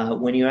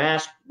when you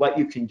ask what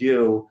you can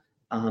do,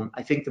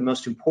 I think the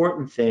most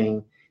important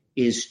thing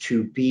is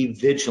to be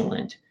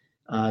vigilant,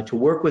 to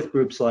work with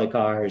groups like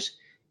ours,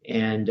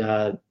 and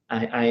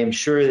I am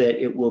sure that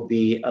it will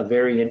be a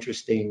very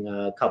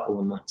interesting couple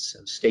of months, so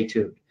stay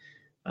tuned.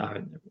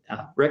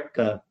 Rick,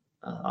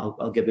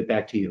 I'll give it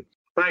back to you.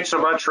 Thanks so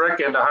much, Rick,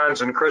 and to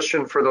Hans and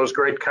Christian for those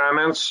great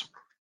comments.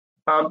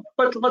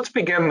 But let's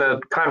begin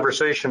the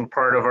conversation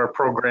part of our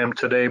program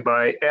today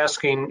by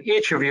asking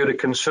each of you to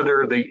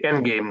consider the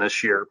end game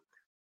this year.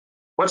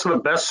 What's the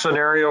best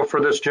scenario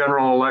for this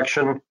general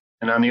election?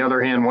 And on the other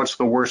hand, what's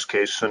the worst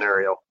case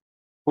scenario?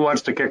 Who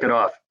wants to kick it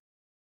off?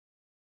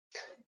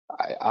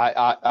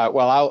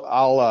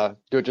 I'll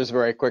do it just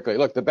very quickly.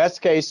 Look, the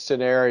best case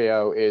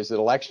scenario is that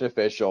election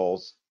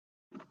officials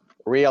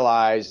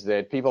realize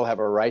that people have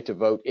a right to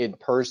vote in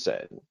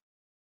person,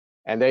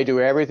 and they do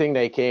everything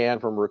they can,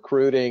 from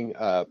recruiting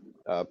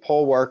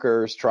poll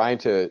workers, trying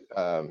to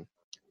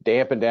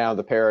dampen down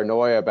the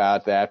paranoia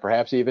about that,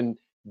 perhaps even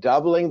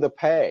doubling the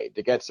pay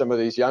to get some of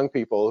these young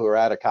people who are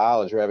out of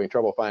college or having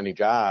trouble finding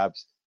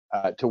jobs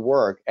to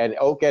work, and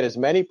get as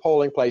many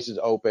polling places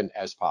open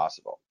as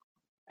possible.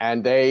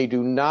 And they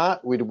do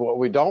not, what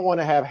we don't want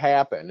to have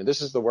happen, and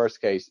this is the worst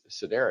case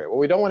scenario, what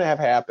we don't want to have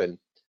happen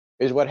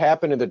is what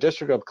happened in the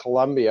District of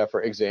Columbia,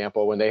 for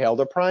example, when they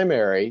held a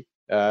primary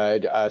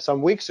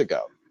some weeks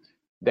ago.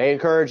 They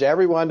encouraged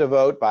everyone to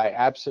vote by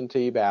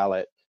absentee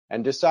ballot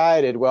and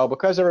decided, well,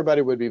 because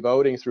everybody would be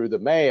voting through the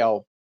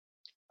mail,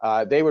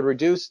 they would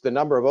reduce the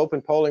number of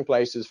open polling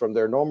places from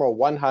their normal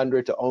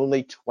 100 to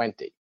only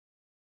 20.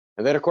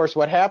 And then, of course,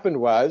 what happened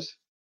was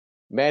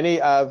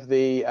many of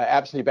the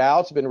absentee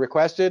ballots have been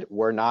requested,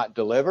 were not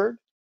delivered.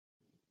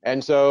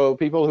 And so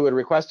people who had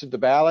requested the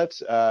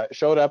ballots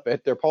showed up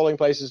at their polling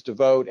places to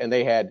vote, and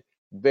they had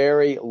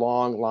very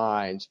long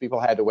lines. People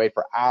had to wait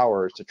for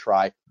hours to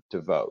try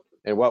to vote.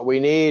 And what we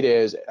need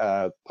is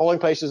polling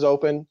places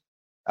open,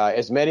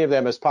 as many of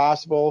them as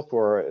possible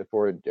for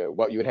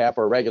what you would have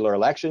for a regular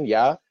election,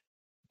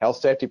 health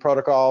safety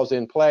protocols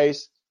in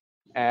place,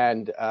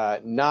 and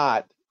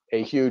not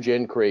a huge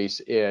increase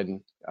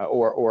in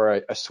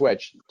or a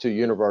switch to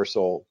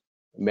universal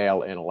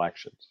mail-in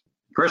elections.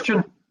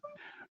 Christian?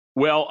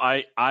 Well,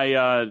 I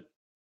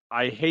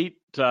hate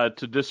to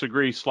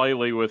disagree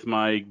slightly with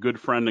my good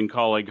friend and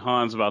colleague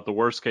Hans about the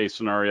worst case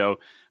scenario,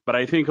 but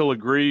I think he'll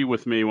agree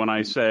with me when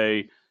I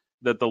say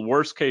that the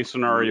worst case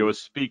scenario is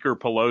Speaker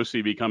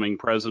Pelosi becoming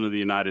president of the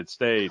United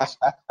States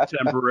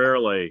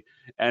temporarily.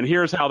 And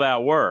here's how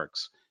that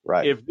works.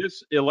 Right. If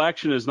this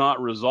election is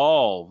not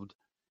resolved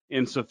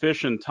in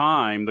sufficient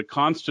time, the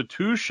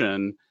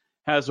Constitution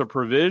has a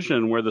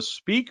provision where the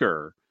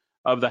Speaker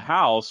of the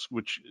House,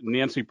 which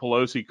Nancy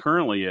Pelosi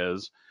currently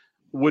is,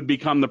 would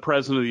become the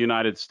president of the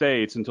United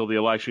States until the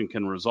election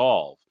can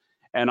resolve.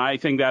 And I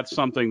think that's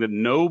something that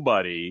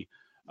nobody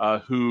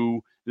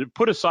who,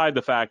 put aside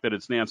the fact that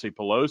it's Nancy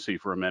Pelosi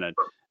for a minute,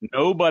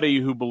 nobody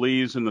who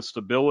believes in the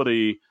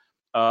stability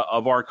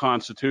of our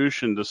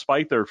Constitution,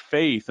 despite their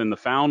faith in the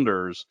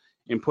founders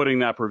in putting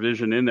that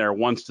provision in there,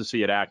 wants to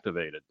see it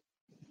activated.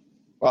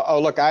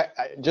 Well, look, I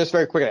just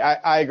very quickly,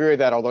 I agree with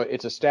that, although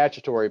it's a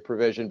statutory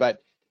provision,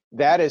 but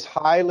that is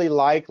highly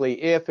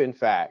likely if, in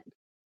fact,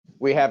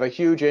 we have a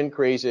huge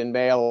increase in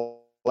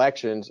mail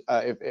elections.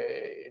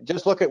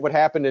 Just look at what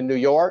happened in New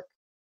York.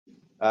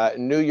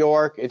 New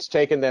York, it's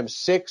taken them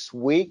 6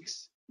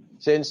 weeks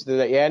since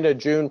the end of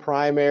June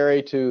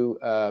primary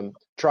to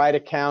try to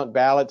count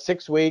ballots,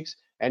 6 weeks,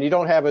 and you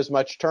don't have as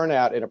much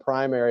turnout in a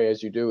primary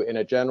as you do in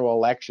a general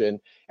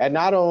election. And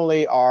not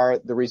only are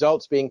the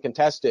results being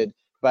contested,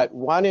 but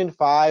 1 in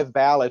 5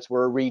 ballots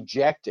were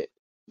rejected.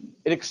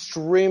 An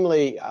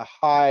extremely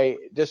high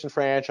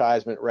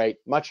disenfranchisement rate,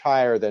 much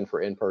higher than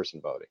for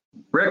in-person voting.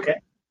 Rick?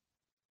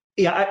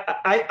 Yeah,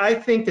 I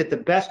think that the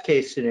best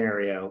case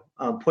scenario,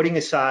 putting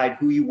aside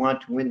who you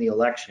want to win the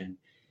election,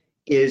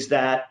 is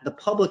that the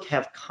public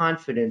have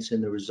confidence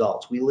in the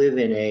results. We live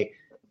in a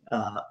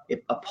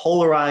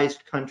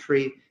polarized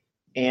country,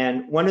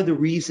 and one of the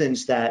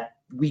reasons that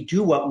we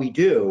do what we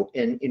do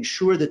and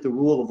ensure that the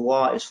rule of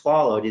law is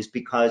followed is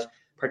because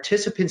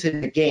participants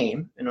in a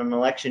game, and an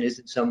election is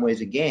in some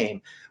ways a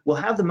game, will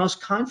have the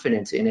most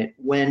confidence in it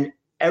when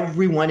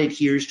everyone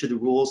adheres to the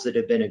rules that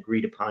have been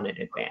agreed upon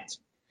in advance.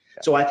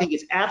 So I think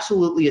it's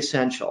absolutely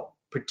essential,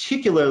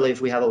 particularly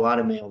if we have a lot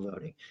of mail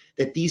voting,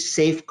 that these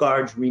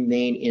safeguards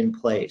remain in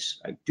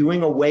place.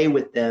 Doing away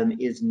with them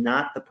is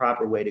not the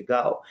proper way to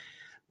go.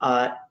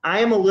 I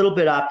am a little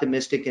bit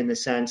optimistic in the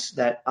sense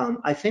that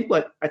I think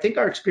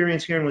our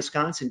experience here in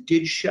Wisconsin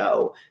did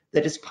show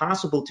that it's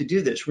possible to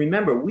do this.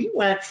 Remember, we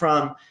went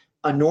from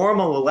a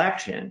normal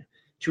election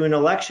to an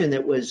election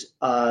that was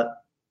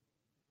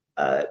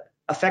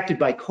affected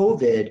by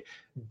COVID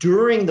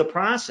during the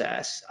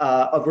process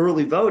of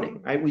early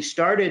voting. Right? We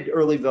started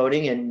early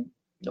voting and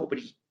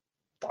nobody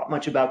thought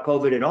much about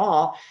COVID at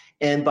all.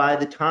 And by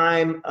the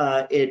time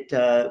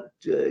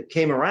it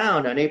came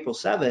around on April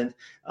 7th,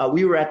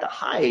 we were at the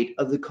height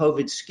of the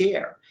COVID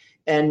scare.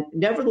 And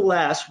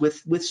nevertheless,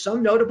 with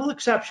some notable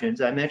exceptions,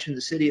 I mentioned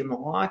the city of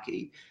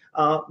Milwaukee,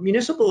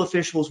 municipal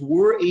officials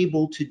were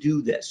able to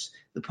do this.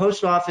 The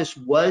post office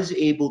was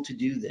able to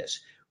do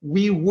this.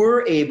 We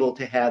were able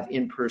to have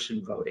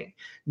in-person voting.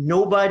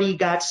 Nobody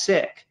got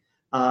sick.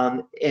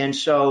 And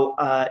so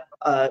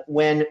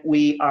when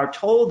we are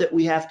told that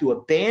we have to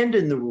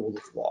abandon the rule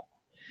of law,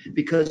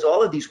 because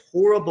all of these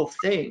horrible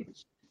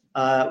things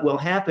will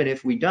happen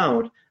if we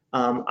don't.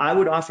 I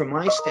would offer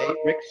my state,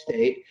 Rick's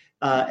state,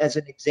 as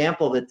an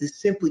example that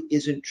this simply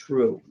isn't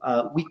true.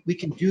 We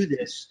can do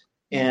this,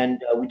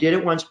 and we did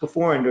it once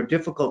before under a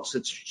difficult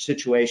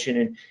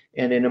situation,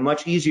 and in a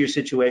much easier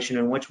situation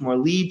and much more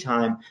lead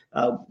time,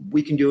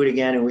 we can do it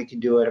again, and we can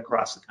do it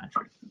across the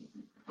country.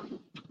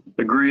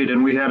 Agreed.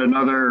 And we had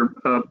another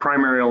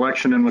primary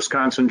election in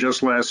Wisconsin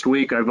just last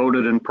week. I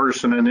voted in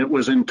person, and it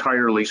was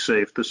entirely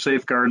safe. The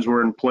safeguards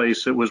were in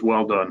place. It was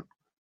well done.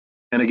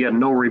 And again,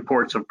 no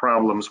reports of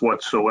problems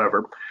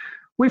whatsoever.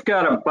 We've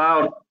got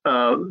about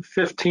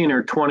 15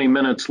 or 20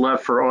 minutes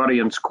left for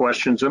audience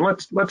questions, and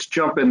let's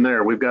jump in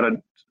there. We've got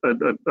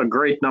a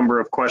great number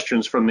of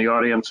questions from the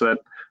audience that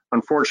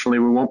unfortunately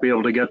we won't be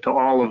able to get to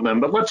all of them.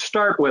 But let's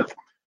start with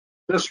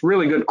this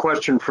really good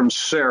question from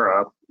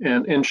Sarah,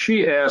 and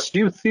she asked, do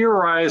you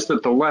theorize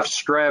that the left's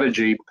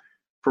strategy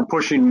for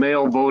pushing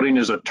mail voting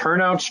is a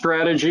turnout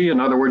strategy? In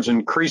other words,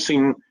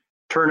 increasing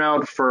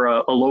turnout for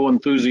a low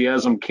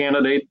enthusiasm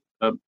candidate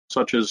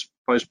such as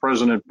Vice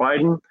President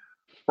Biden,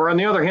 or on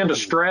the other hand, a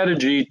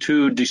strategy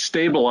to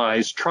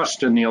destabilize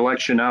trust in the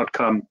election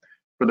outcome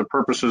for the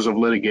purposes of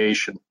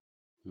litigation?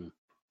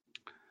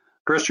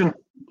 Christian?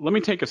 Let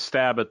me take a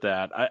stab at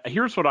that.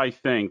 Here's what I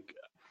think.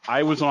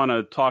 I was on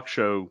a talk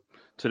show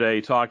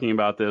today talking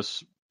about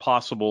this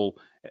possible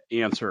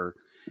answer,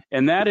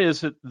 and that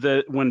is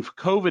that when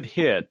COVID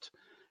hit,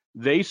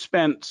 they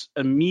spent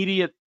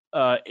immediate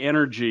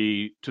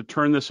energy to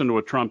turn this into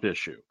a Trump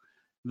issue,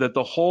 that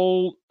the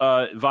whole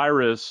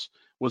virus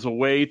was a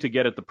way to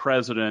get at the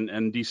president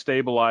and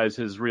destabilize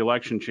his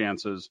reelection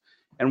chances.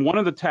 And one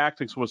of the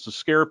tactics was to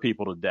scare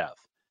people to death.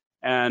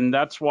 And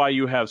that's why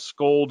you have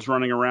scolds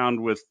running around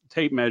with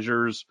tape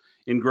measures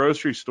in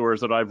grocery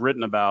stores that I've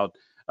written about,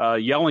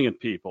 yelling at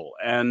people.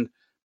 And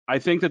I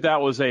think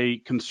that was a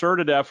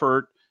concerted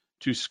effort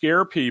to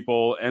scare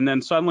people, and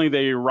then suddenly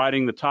they're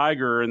riding the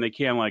tiger and they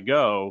can't let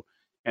go,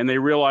 and they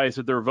realize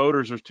that their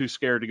voters are too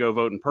scared to go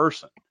vote in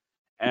person.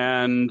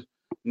 And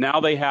now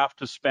they have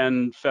to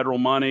spend federal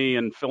money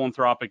and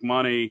philanthropic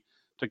money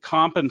to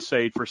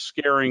compensate for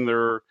scaring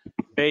their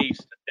base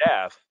to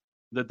death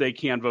that they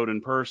can't vote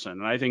in person.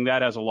 And I think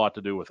that has a lot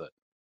to do with it.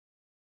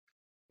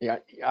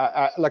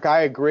 Yeah, look,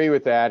 I agree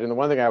with that. And the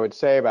one thing I would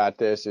say about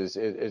this is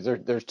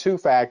there's two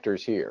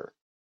factors here.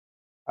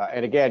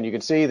 And again, you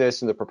can see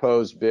this in the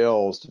proposed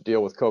bills to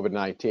deal with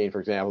COVID-19, for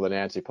example, the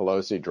Nancy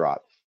Pelosi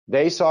dropped.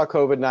 They saw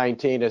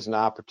COVID-19 as an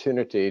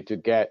opportunity to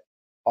get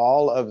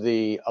all of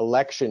the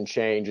election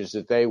changes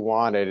that they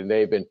wanted and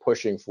they've been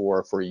pushing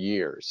for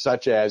years,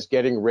 such as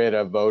getting rid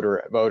of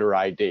voter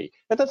ID.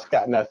 But that's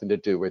got nothing to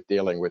do with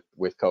dealing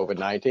with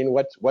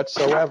COVID-19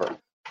 whatsoever.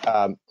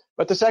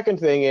 But the second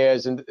thing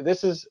is, and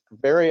this is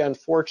very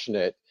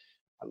unfortunate,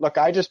 look,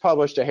 I just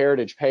published a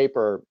Heritage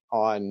paper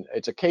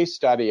it's a case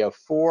study of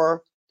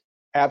 4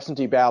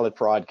 absentee ballot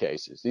fraud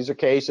cases. These are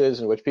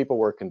cases in which people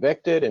were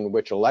convicted, in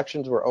which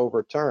elections were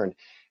overturned.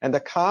 And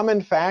the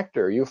common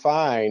factor you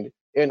find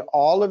in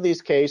all of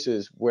these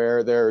cases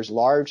where there's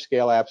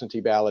large-scale absentee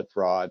ballot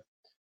fraud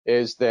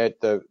is that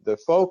the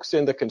folks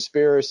in the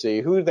conspiracy,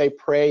 who they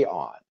prey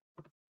on?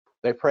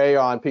 They prey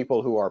on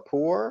people who are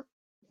poor,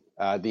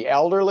 the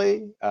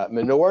elderly,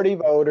 minority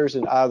voters,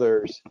 and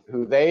others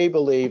who they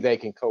believe they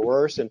can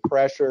coerce and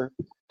pressure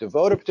to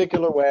vote a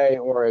particular way,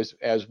 or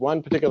as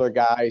one particular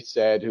guy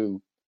said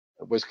who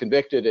was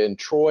convicted in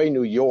Troy,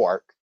 New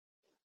York,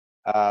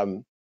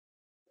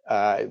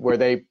 where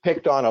they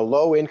picked on a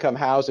low-income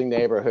housing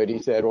neighborhood.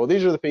 He said, well,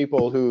 these are the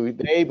people who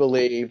they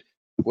believed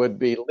would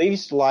be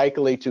least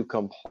likely to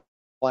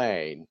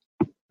complain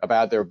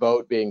about their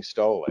vote being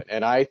stolen.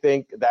 And I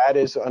think that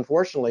is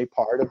unfortunately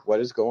part of what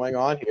is going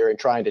on here in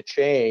trying to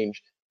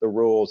change the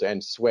rules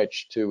and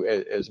switch to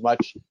as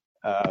much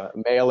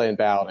mail-in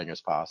balloting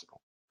as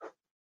possible.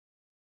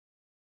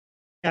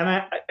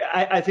 And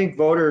I think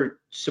voter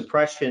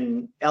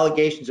suppression,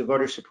 allegations of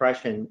voter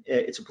suppression,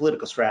 it's a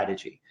political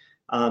strategy.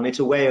 It's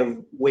a way of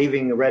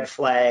waving the red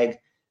flag.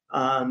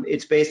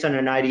 It's based on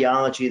an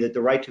ideology that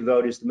the right to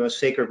vote is the most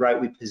sacred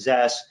right we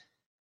possess,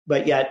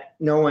 but yet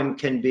no one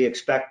can be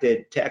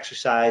expected to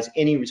exercise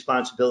any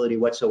responsibility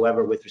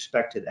whatsoever with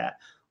respect to that.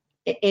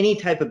 Any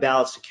type of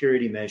ballot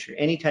security measure,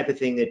 any type of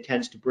thing that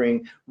tends to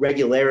bring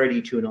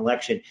regularity to an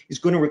election is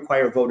going to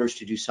require voters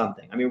to do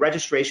something. I mean,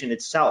 registration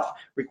itself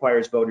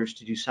requires voters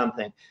to do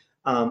something.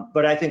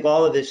 But I think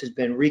all of this has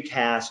been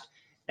recast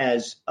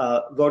as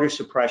voter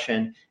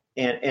suppression,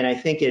 and I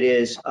think it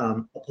is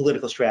a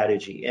political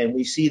strategy. And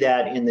we see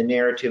that in the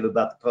narrative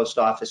about the post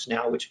office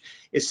now, which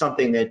is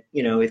something that,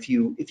 you know, if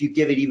you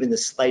give it even the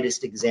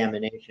slightest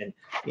examination,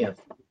 you know, it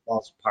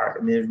falls apart.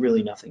 I mean, there's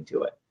really nothing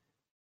to it.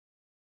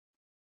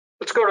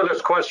 Let's go to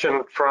this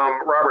question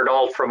from Robert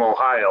Alt from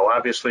Ohio,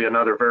 obviously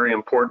another very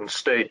important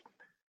state.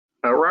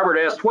 Robert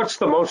asked, what's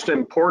the most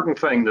important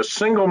thing, the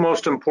single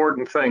most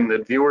important thing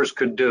that viewers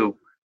could do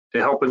to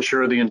help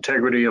ensure the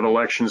integrity of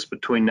elections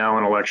between now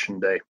and Election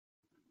Day?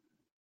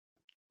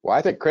 Well,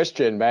 I think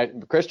Christian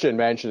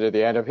mentioned at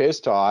the end of his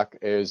talk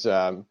is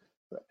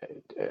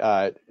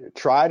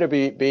try to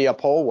be a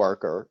poll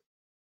worker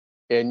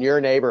in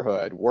your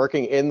neighborhood,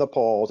 working in the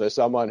polls as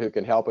someone who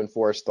can help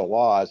enforce the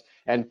laws.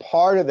 And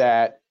part of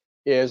that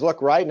is,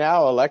 look, right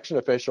now, election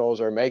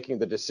officials are making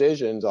the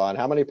decisions on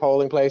how many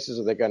polling places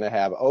are they going to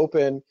have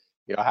open,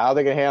 how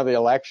they're going to handle the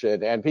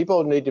election. And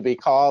people need to be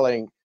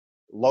calling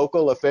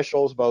local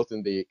officials, both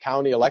in the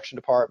county election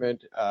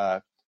department,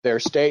 their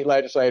state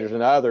legislators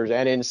and others,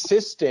 and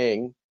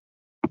insisting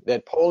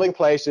that polling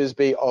places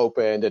be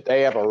open, that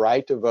they have a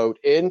right to vote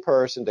in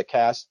person to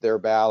cast their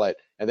ballot,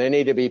 and they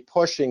need to be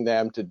pushing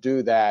them to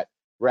do that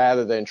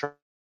rather than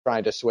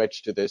trying to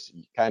switch to this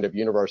kind of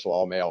universal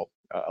all-mail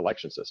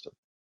election system.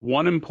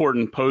 One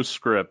important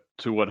postscript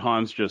to what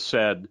Hans just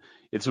said,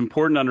 it's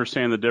important to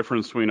understand the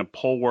difference between a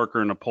poll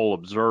worker and a poll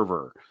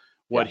observer.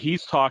 What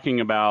he's talking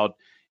about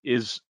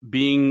is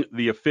being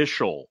the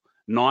official,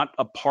 not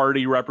a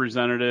party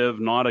representative,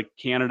 not a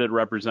candidate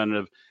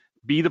representative.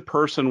 Be the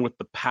person with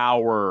the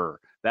power.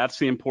 That's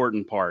the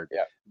important part.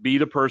 Yeah. Be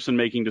the person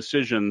making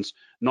decisions,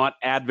 not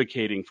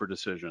advocating for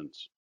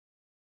decisions.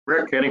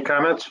 Rick, any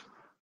comments?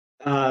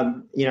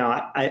 I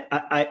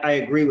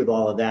agree with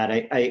all of that.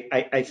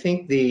 I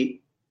think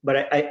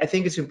I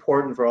think it's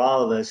important for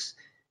all of us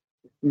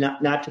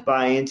not to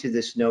buy into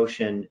this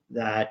notion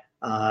that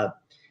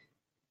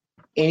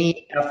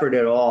any effort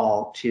at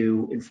all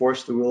to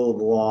enforce the rule of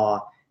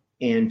law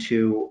and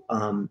to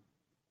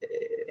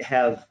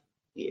have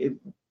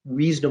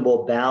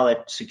reasonable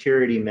ballot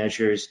security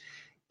measures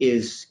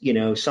is,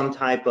 some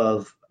type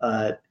of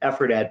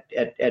effort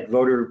at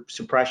voter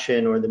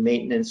suppression or the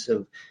maintenance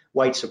of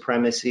white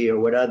supremacy or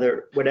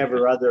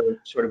whatever other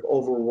sort of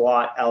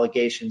overwrought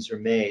allegations are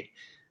made.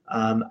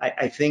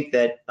 I think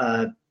that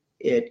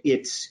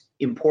it's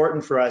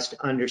important for us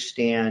to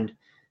understand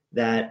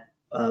that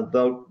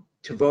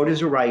to vote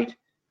is a right,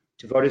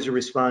 to vote is a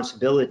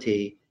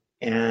responsibility,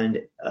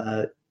 and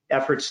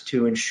efforts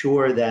to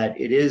ensure that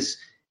it is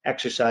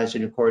exercised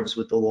in accordance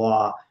with the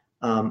law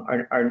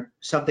are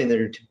something that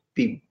are to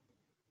be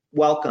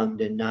welcomed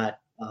and not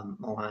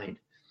maligned.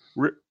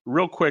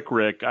 Real quick,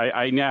 Rick,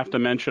 I have to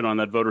mention on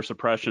that voter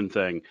suppression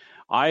thing,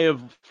 I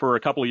have for a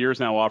couple of years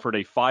now offered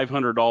a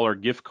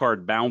 $500 gift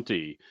card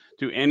bounty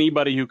to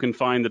anybody who can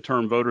find the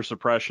term voter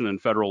suppression in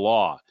federal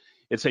law.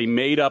 It's a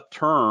made-up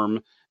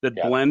term that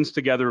blends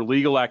together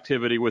legal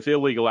activity with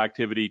illegal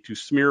activity to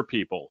smear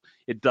people.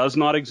 It does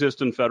not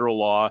exist in federal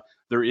law.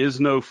 There is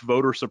no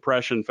voter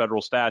suppression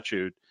federal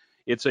statute.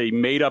 It's a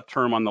made-up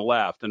term on the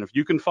left. And if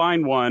you can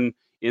find one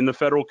in the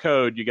federal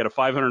code, you get a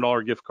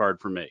 $500 gift card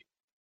from me.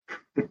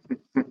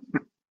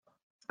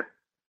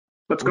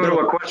 Let's go to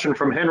a question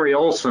from Henry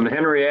Olson.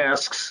 Henry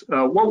asks,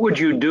 what would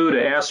you do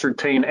to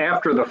ascertain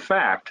after the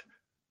fact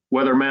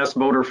whether mass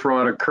voter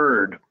fraud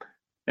occurred?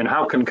 And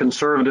how can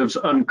conservatives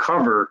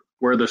uncover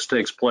where this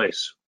takes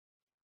place?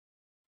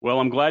 Well,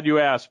 I'm glad you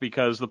asked,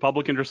 because the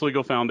Public Interest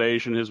Legal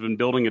Foundation has been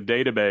building a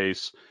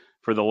database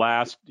for the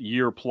last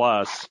year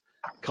plus,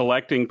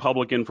 collecting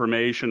public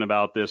information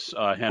about this,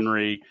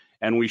 Henry,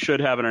 and we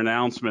should have an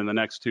announcement in the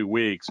next 2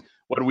 weeks.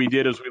 What we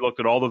did is we looked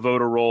at all the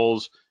voter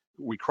rolls,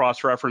 we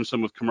cross-referenced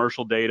them with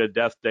commercial data,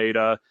 death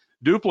data,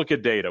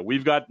 duplicate data.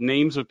 We've got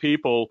names of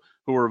people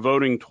who are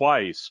voting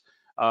twice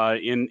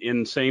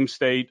in same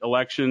state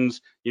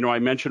elections. I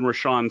mentioned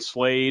Rashawn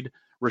Slade.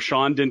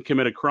 Rashawn didn't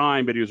commit a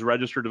crime, but he was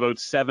registered to vote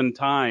 7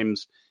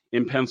 times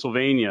in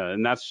Pennsylvania,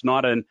 and that's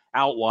not an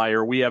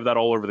outlier. We have that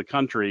all over the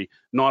country,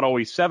 not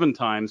always 7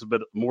 times,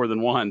 but more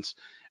than once.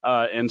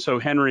 And so,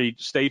 Henry,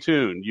 stay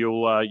tuned.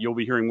 You'll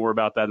be hearing more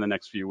about that in the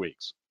next few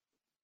weeks.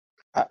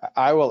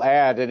 I will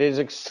add, it is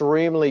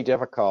extremely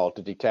difficult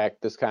to detect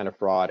this kind of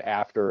fraud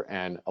after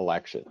an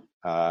election.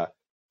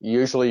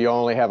 Usually you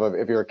only have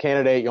if you're a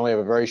candidate, you only have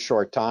a very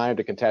short time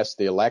to contest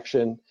the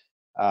election.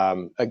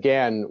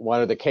 Again,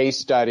 one of the case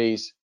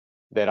studies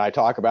that I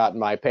talk about in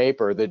my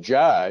paper, the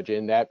judge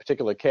in that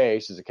particular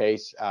case is a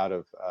case out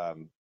of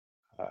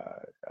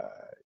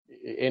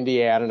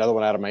Indiana, another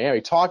one out of Miami,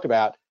 talked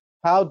about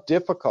how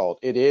difficult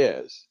it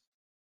is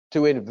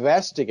to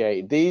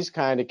investigate these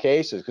kind of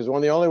cases, because one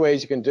of the only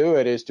ways you can do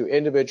it is to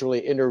individually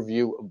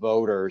interview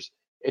voters.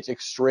 It's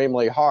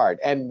extremely hard.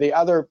 And the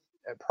other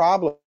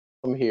problem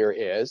here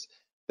is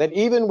that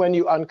even when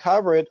you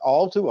uncover it,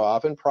 all too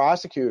often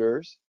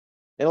prosecutors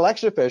and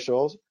election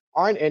officials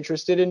aren't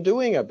interested in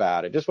doing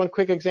about it. Just one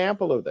quick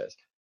example of this.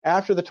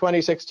 After the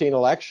 2016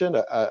 election,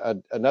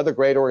 another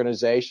great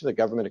organization, the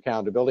Government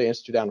Accountability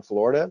Institute down in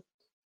Florida,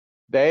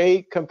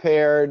 they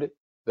compared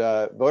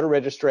the voter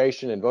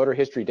registration and voter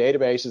history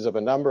databases of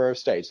a number of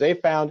states. They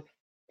found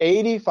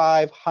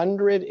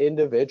 8,500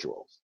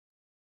 individuals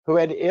who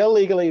had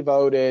illegally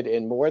voted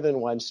in more than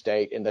one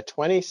state in the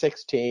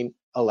 2016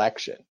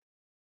 election.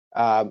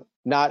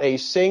 Not a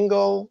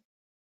single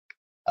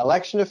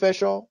election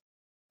official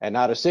and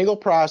not a single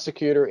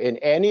prosecutor in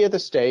any of the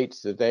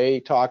states that they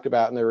talked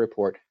about in their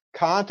report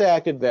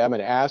contacted them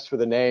and asked for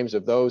the names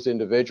of those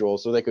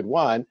individuals so they could,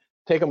 1,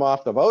 take them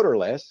off the voter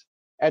list,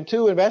 and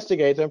 2,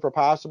 investigate them for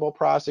possible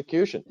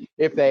prosecution.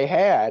 If they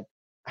had,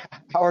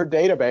 our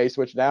database,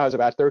 which now has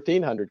about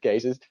 1,300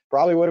 cases,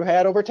 probably would have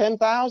had over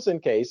 10,000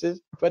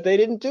 cases, but they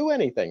didn't do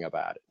anything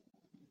about it.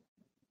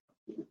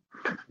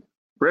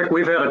 Rick,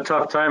 we've had a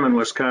tough time in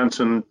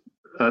Wisconsin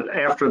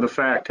after the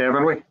fact,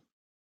 haven't we?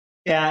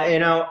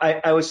 Yeah,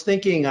 I was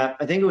thinking,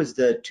 I think it was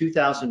the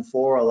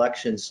 2004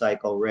 election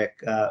cycle,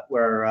 Rick,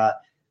 where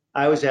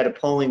I was at a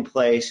polling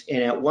place,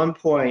 and at one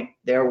point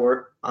there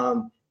were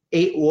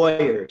 8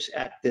 lawyers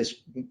at this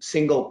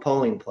single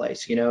polling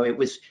place. It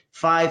was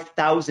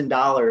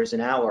 $5,000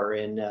 an hour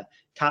in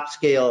top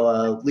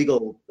scale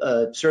legal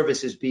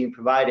services being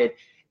provided.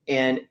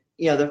 And,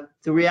 the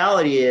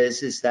reality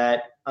is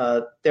that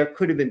there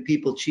could have been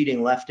people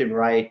cheating left and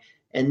right,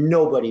 and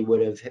nobody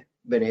would have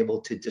been able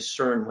to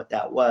discern what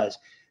that was.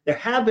 There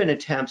have been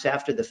attempts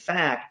after the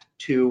fact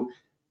to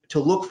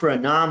look for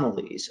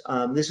anomalies.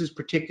 This is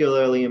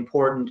particularly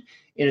important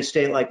in a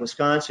state like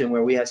Wisconsin,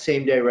 where we have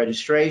same-day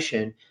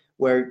registration,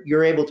 where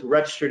you're able to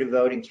register to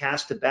vote and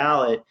cast a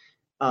ballot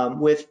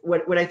with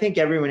what I think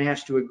everyone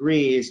has to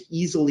agree is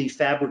easily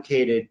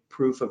fabricated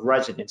proof of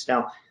residence.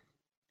 Now,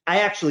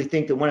 I actually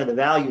think that one of the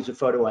values of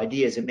photo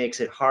ID is it makes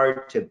it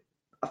hard to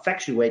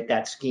effectuate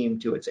that scheme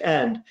to its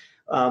end,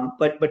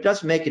 but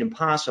doesn't make it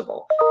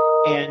impossible.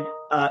 And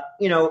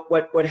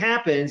what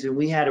happens, and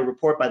we had a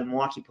report by the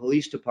Milwaukee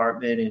Police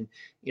Department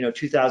in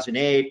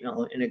 2008,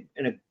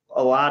 and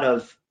a lot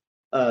of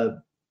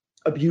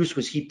abuse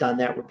was heaped on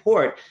that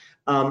report.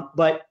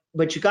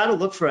 But you got to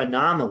look for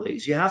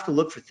anomalies. You have to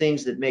look for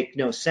things that make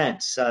no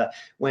sense.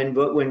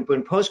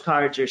 When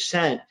postcards are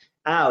sent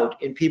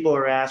out and people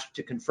are asked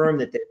to confirm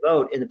that they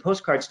vote, and the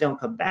postcards don't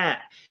come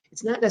back,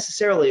 it's not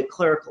necessarily a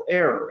clerical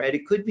error, right?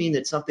 It could mean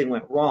that something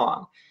went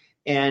wrong.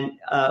 And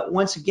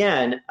once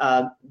again,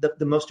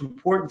 the most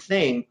important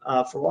thing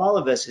for all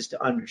of us is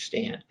to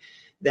understand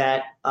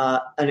that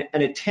an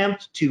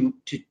attempt to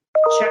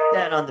check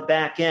that on the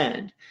back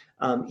end,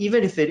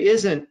 even if it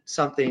isn't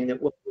something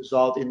that will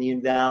result in the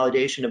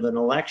invalidation of an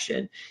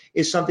election,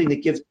 is something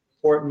that gives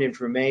important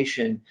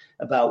information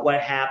about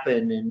what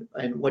happened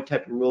and what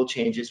type of rule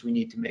changes we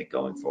need to make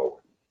going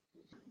forward.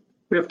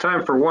 We have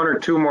time for 1 or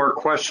 2 more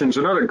questions.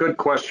 Another good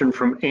question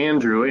from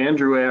Andrew.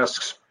 Andrew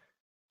asks,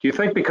 do you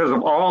think because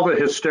of all the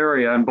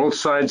hysteria on both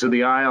sides of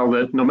the aisle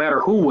that no matter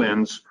who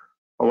wins,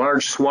 a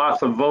large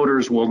swath of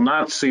voters will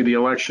not see the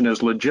election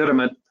as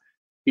legitimate,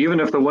 even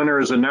if the winner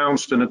is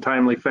announced in a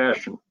timely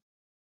fashion?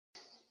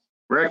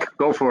 Rick,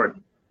 go for it.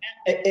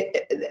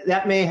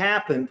 That may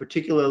happen,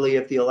 particularly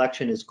if the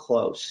election is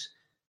close.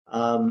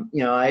 I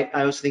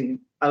was saying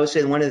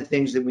one of the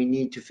things that we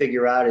need to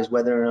figure out is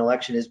whether an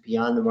election is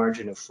beyond the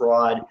margin of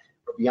fraud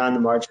or beyond the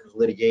margin of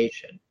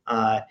litigation.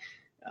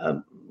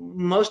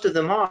 Most of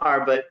them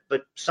are, but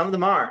some of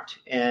them aren't.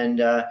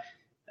 And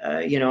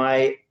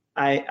I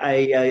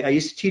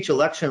used to teach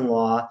election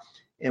law,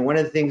 and one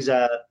of the things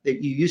that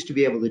you used to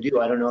be able to do,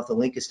 I don't know if the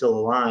link is still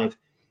alive,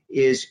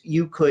 is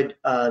you could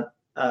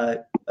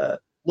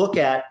look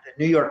at the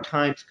New York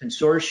Times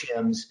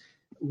Consortium's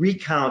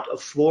recount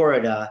of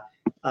Florida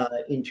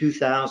in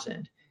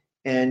 2000.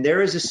 And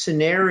there is a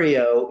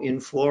scenario in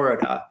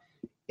Florida,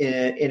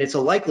 and it's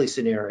a likely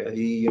scenario.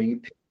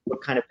 You pick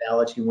what kind of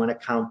ballots you want to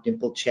count,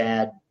 dimple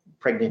Chad,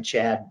 pregnant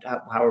Chad,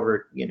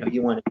 however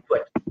you want to do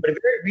it. But a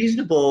very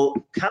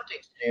reasonable counting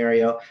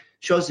scenario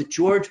shows that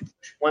George Bush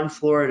won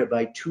Florida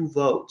by 2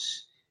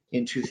 votes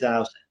in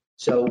 2000.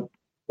 So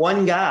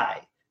one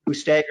guy who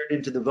staggered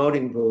into the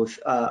voting booth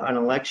on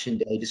election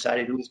day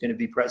decided who was going to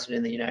be president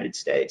of the United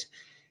States.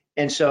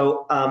 And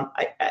so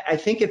I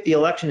think if the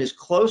election is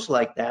close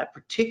like that,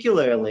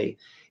 particularly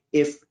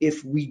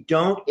if we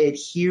don't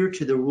adhere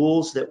to the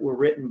rules that were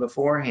written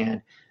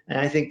beforehand, and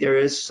I think there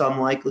is some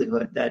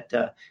likelihood that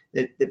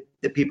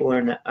that people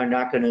are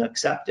not going to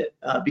accept it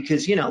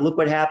because look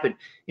what happened.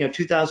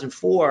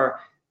 2004,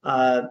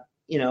 the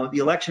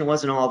election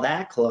wasn't all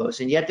that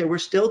close, and yet there were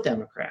still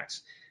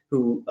Democrats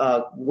who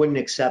wouldn't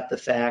accept the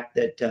fact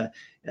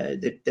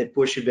that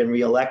Bush had been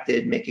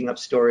reelected, making up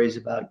stories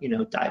about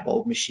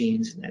Diebold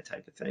machines and that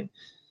type of thing.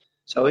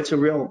 So it's a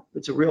real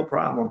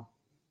problem.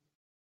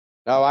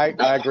 No, I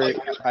agree.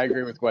 I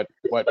agree with what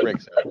Rick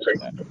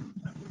said.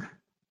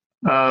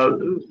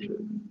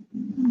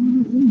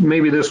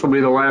 Maybe this will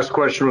be the last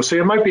question. We'll see.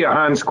 It might be a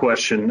Hans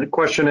question. The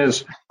question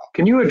is,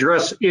 can you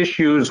address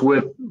issues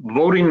with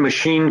voting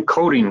machine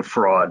coding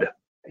fraud?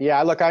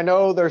 Yeah, look, I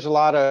know there's a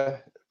lot of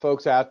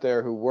folks out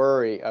there who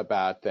worry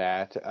about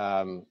that.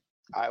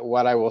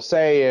 What I will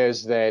say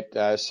is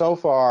that so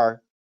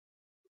far,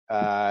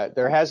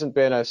 there hasn't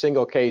been a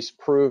single case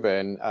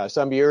proven.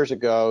 Some years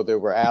ago, there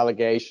were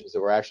allegations that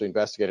were actually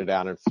investigated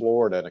down in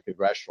Florida in a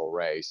congressional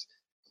race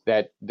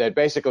that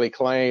basically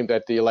claimed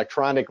that the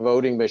electronic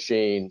voting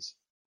machines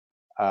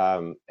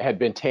had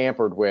been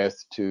tampered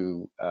with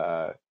to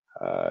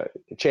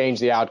change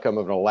the outcome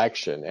of an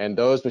election. And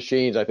those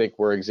machines, I think,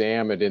 were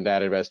examined in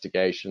that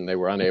investigation. They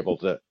were unable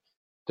to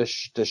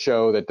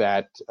show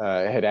that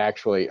had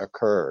actually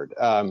occurred.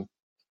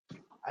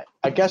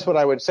 I guess what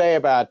I would say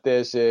about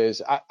this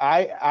is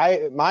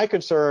my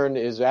concern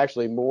is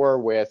actually more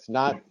with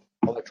not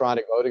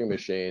electronic voting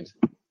machines.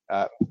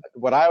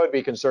 what I would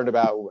be concerned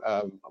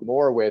about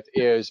more with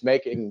is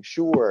making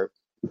sure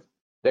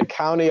that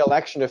county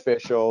election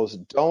officials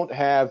don't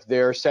have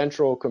their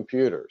central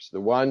computers,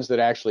 the ones that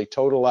actually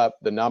total up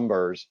the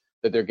numbers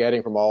that they're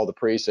getting from all the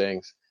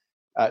precincts.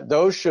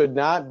 Those should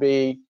not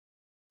be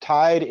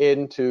tied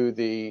into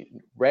the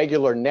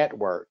regular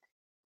network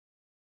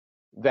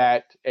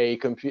that a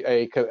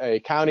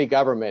county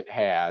government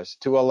has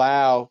to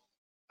allow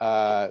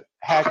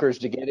hackers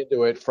to get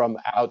into it from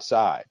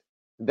outside.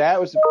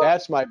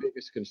 That's my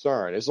biggest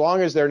concern. As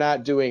long as they're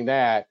not doing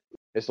that,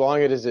 as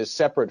long as it is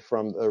separate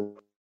from the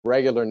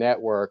regular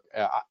network,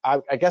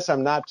 I guess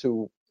I'm not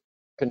too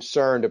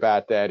concerned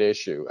about that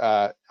issue.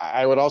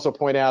 I would also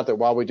point out that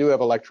while we do have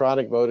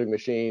electronic voting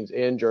machines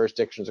in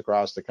jurisdictions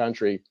across the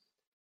country,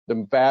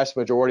 the vast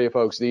majority of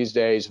folks these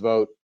days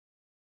vote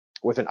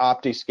with an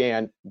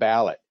OptiScan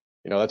ballot.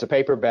 That's a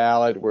paper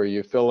ballot where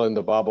you fill in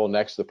the bubble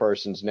next to the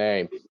person's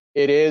name.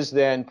 It is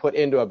then put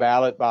into a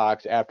ballot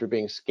box after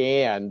being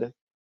scanned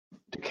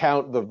to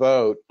count the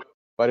vote.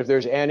 But if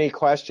there's any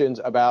questions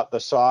about the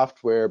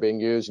software being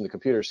used in the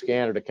computer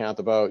scanner to count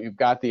the vote, you've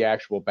got the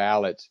actual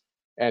ballots.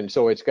 And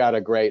so it's got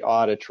a great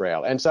audit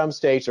trail. And some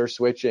states are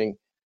switching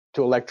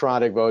to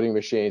electronic voting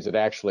machines that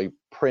actually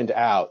print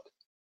out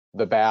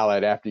the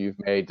ballot after you've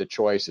made the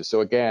choices.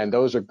 So again,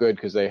 those are good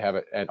because they have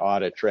an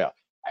audit trail.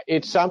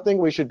 It's something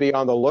we should be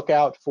on the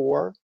lookout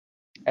for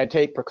and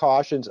take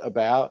precautions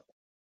about.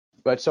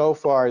 But so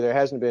far, there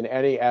hasn't been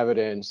any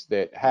evidence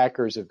that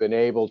hackers have been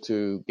able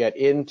to get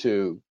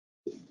into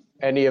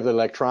any of the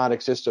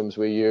electronic systems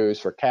we use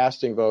for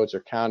casting votes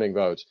or counting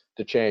votes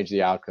to change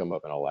the outcome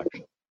of an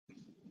election.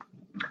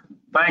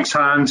 Thanks,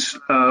 Hans.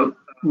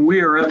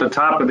 We are at the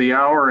top of the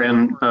hour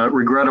and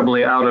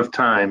regrettably out of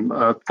time.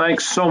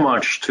 Thanks so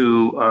much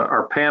to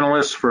our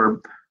panelists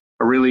for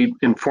a really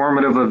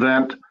informative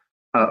event.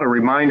 A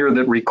reminder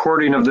that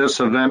recording of this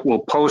event will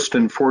post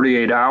in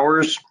 48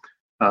 hours.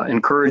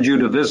 Encourage you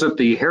to visit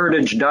the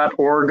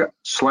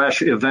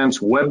heritage.org/events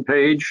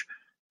webpage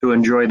to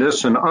enjoy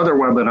this and other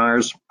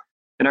webinars.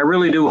 And I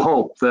really do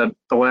hope that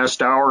the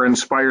last hour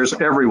inspires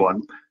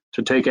everyone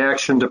to take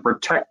action to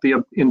protect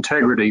the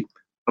integrity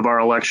of our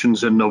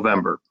elections in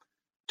November.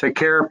 Take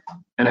care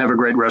and have a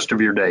great rest of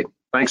your day.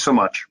 Thanks so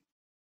much.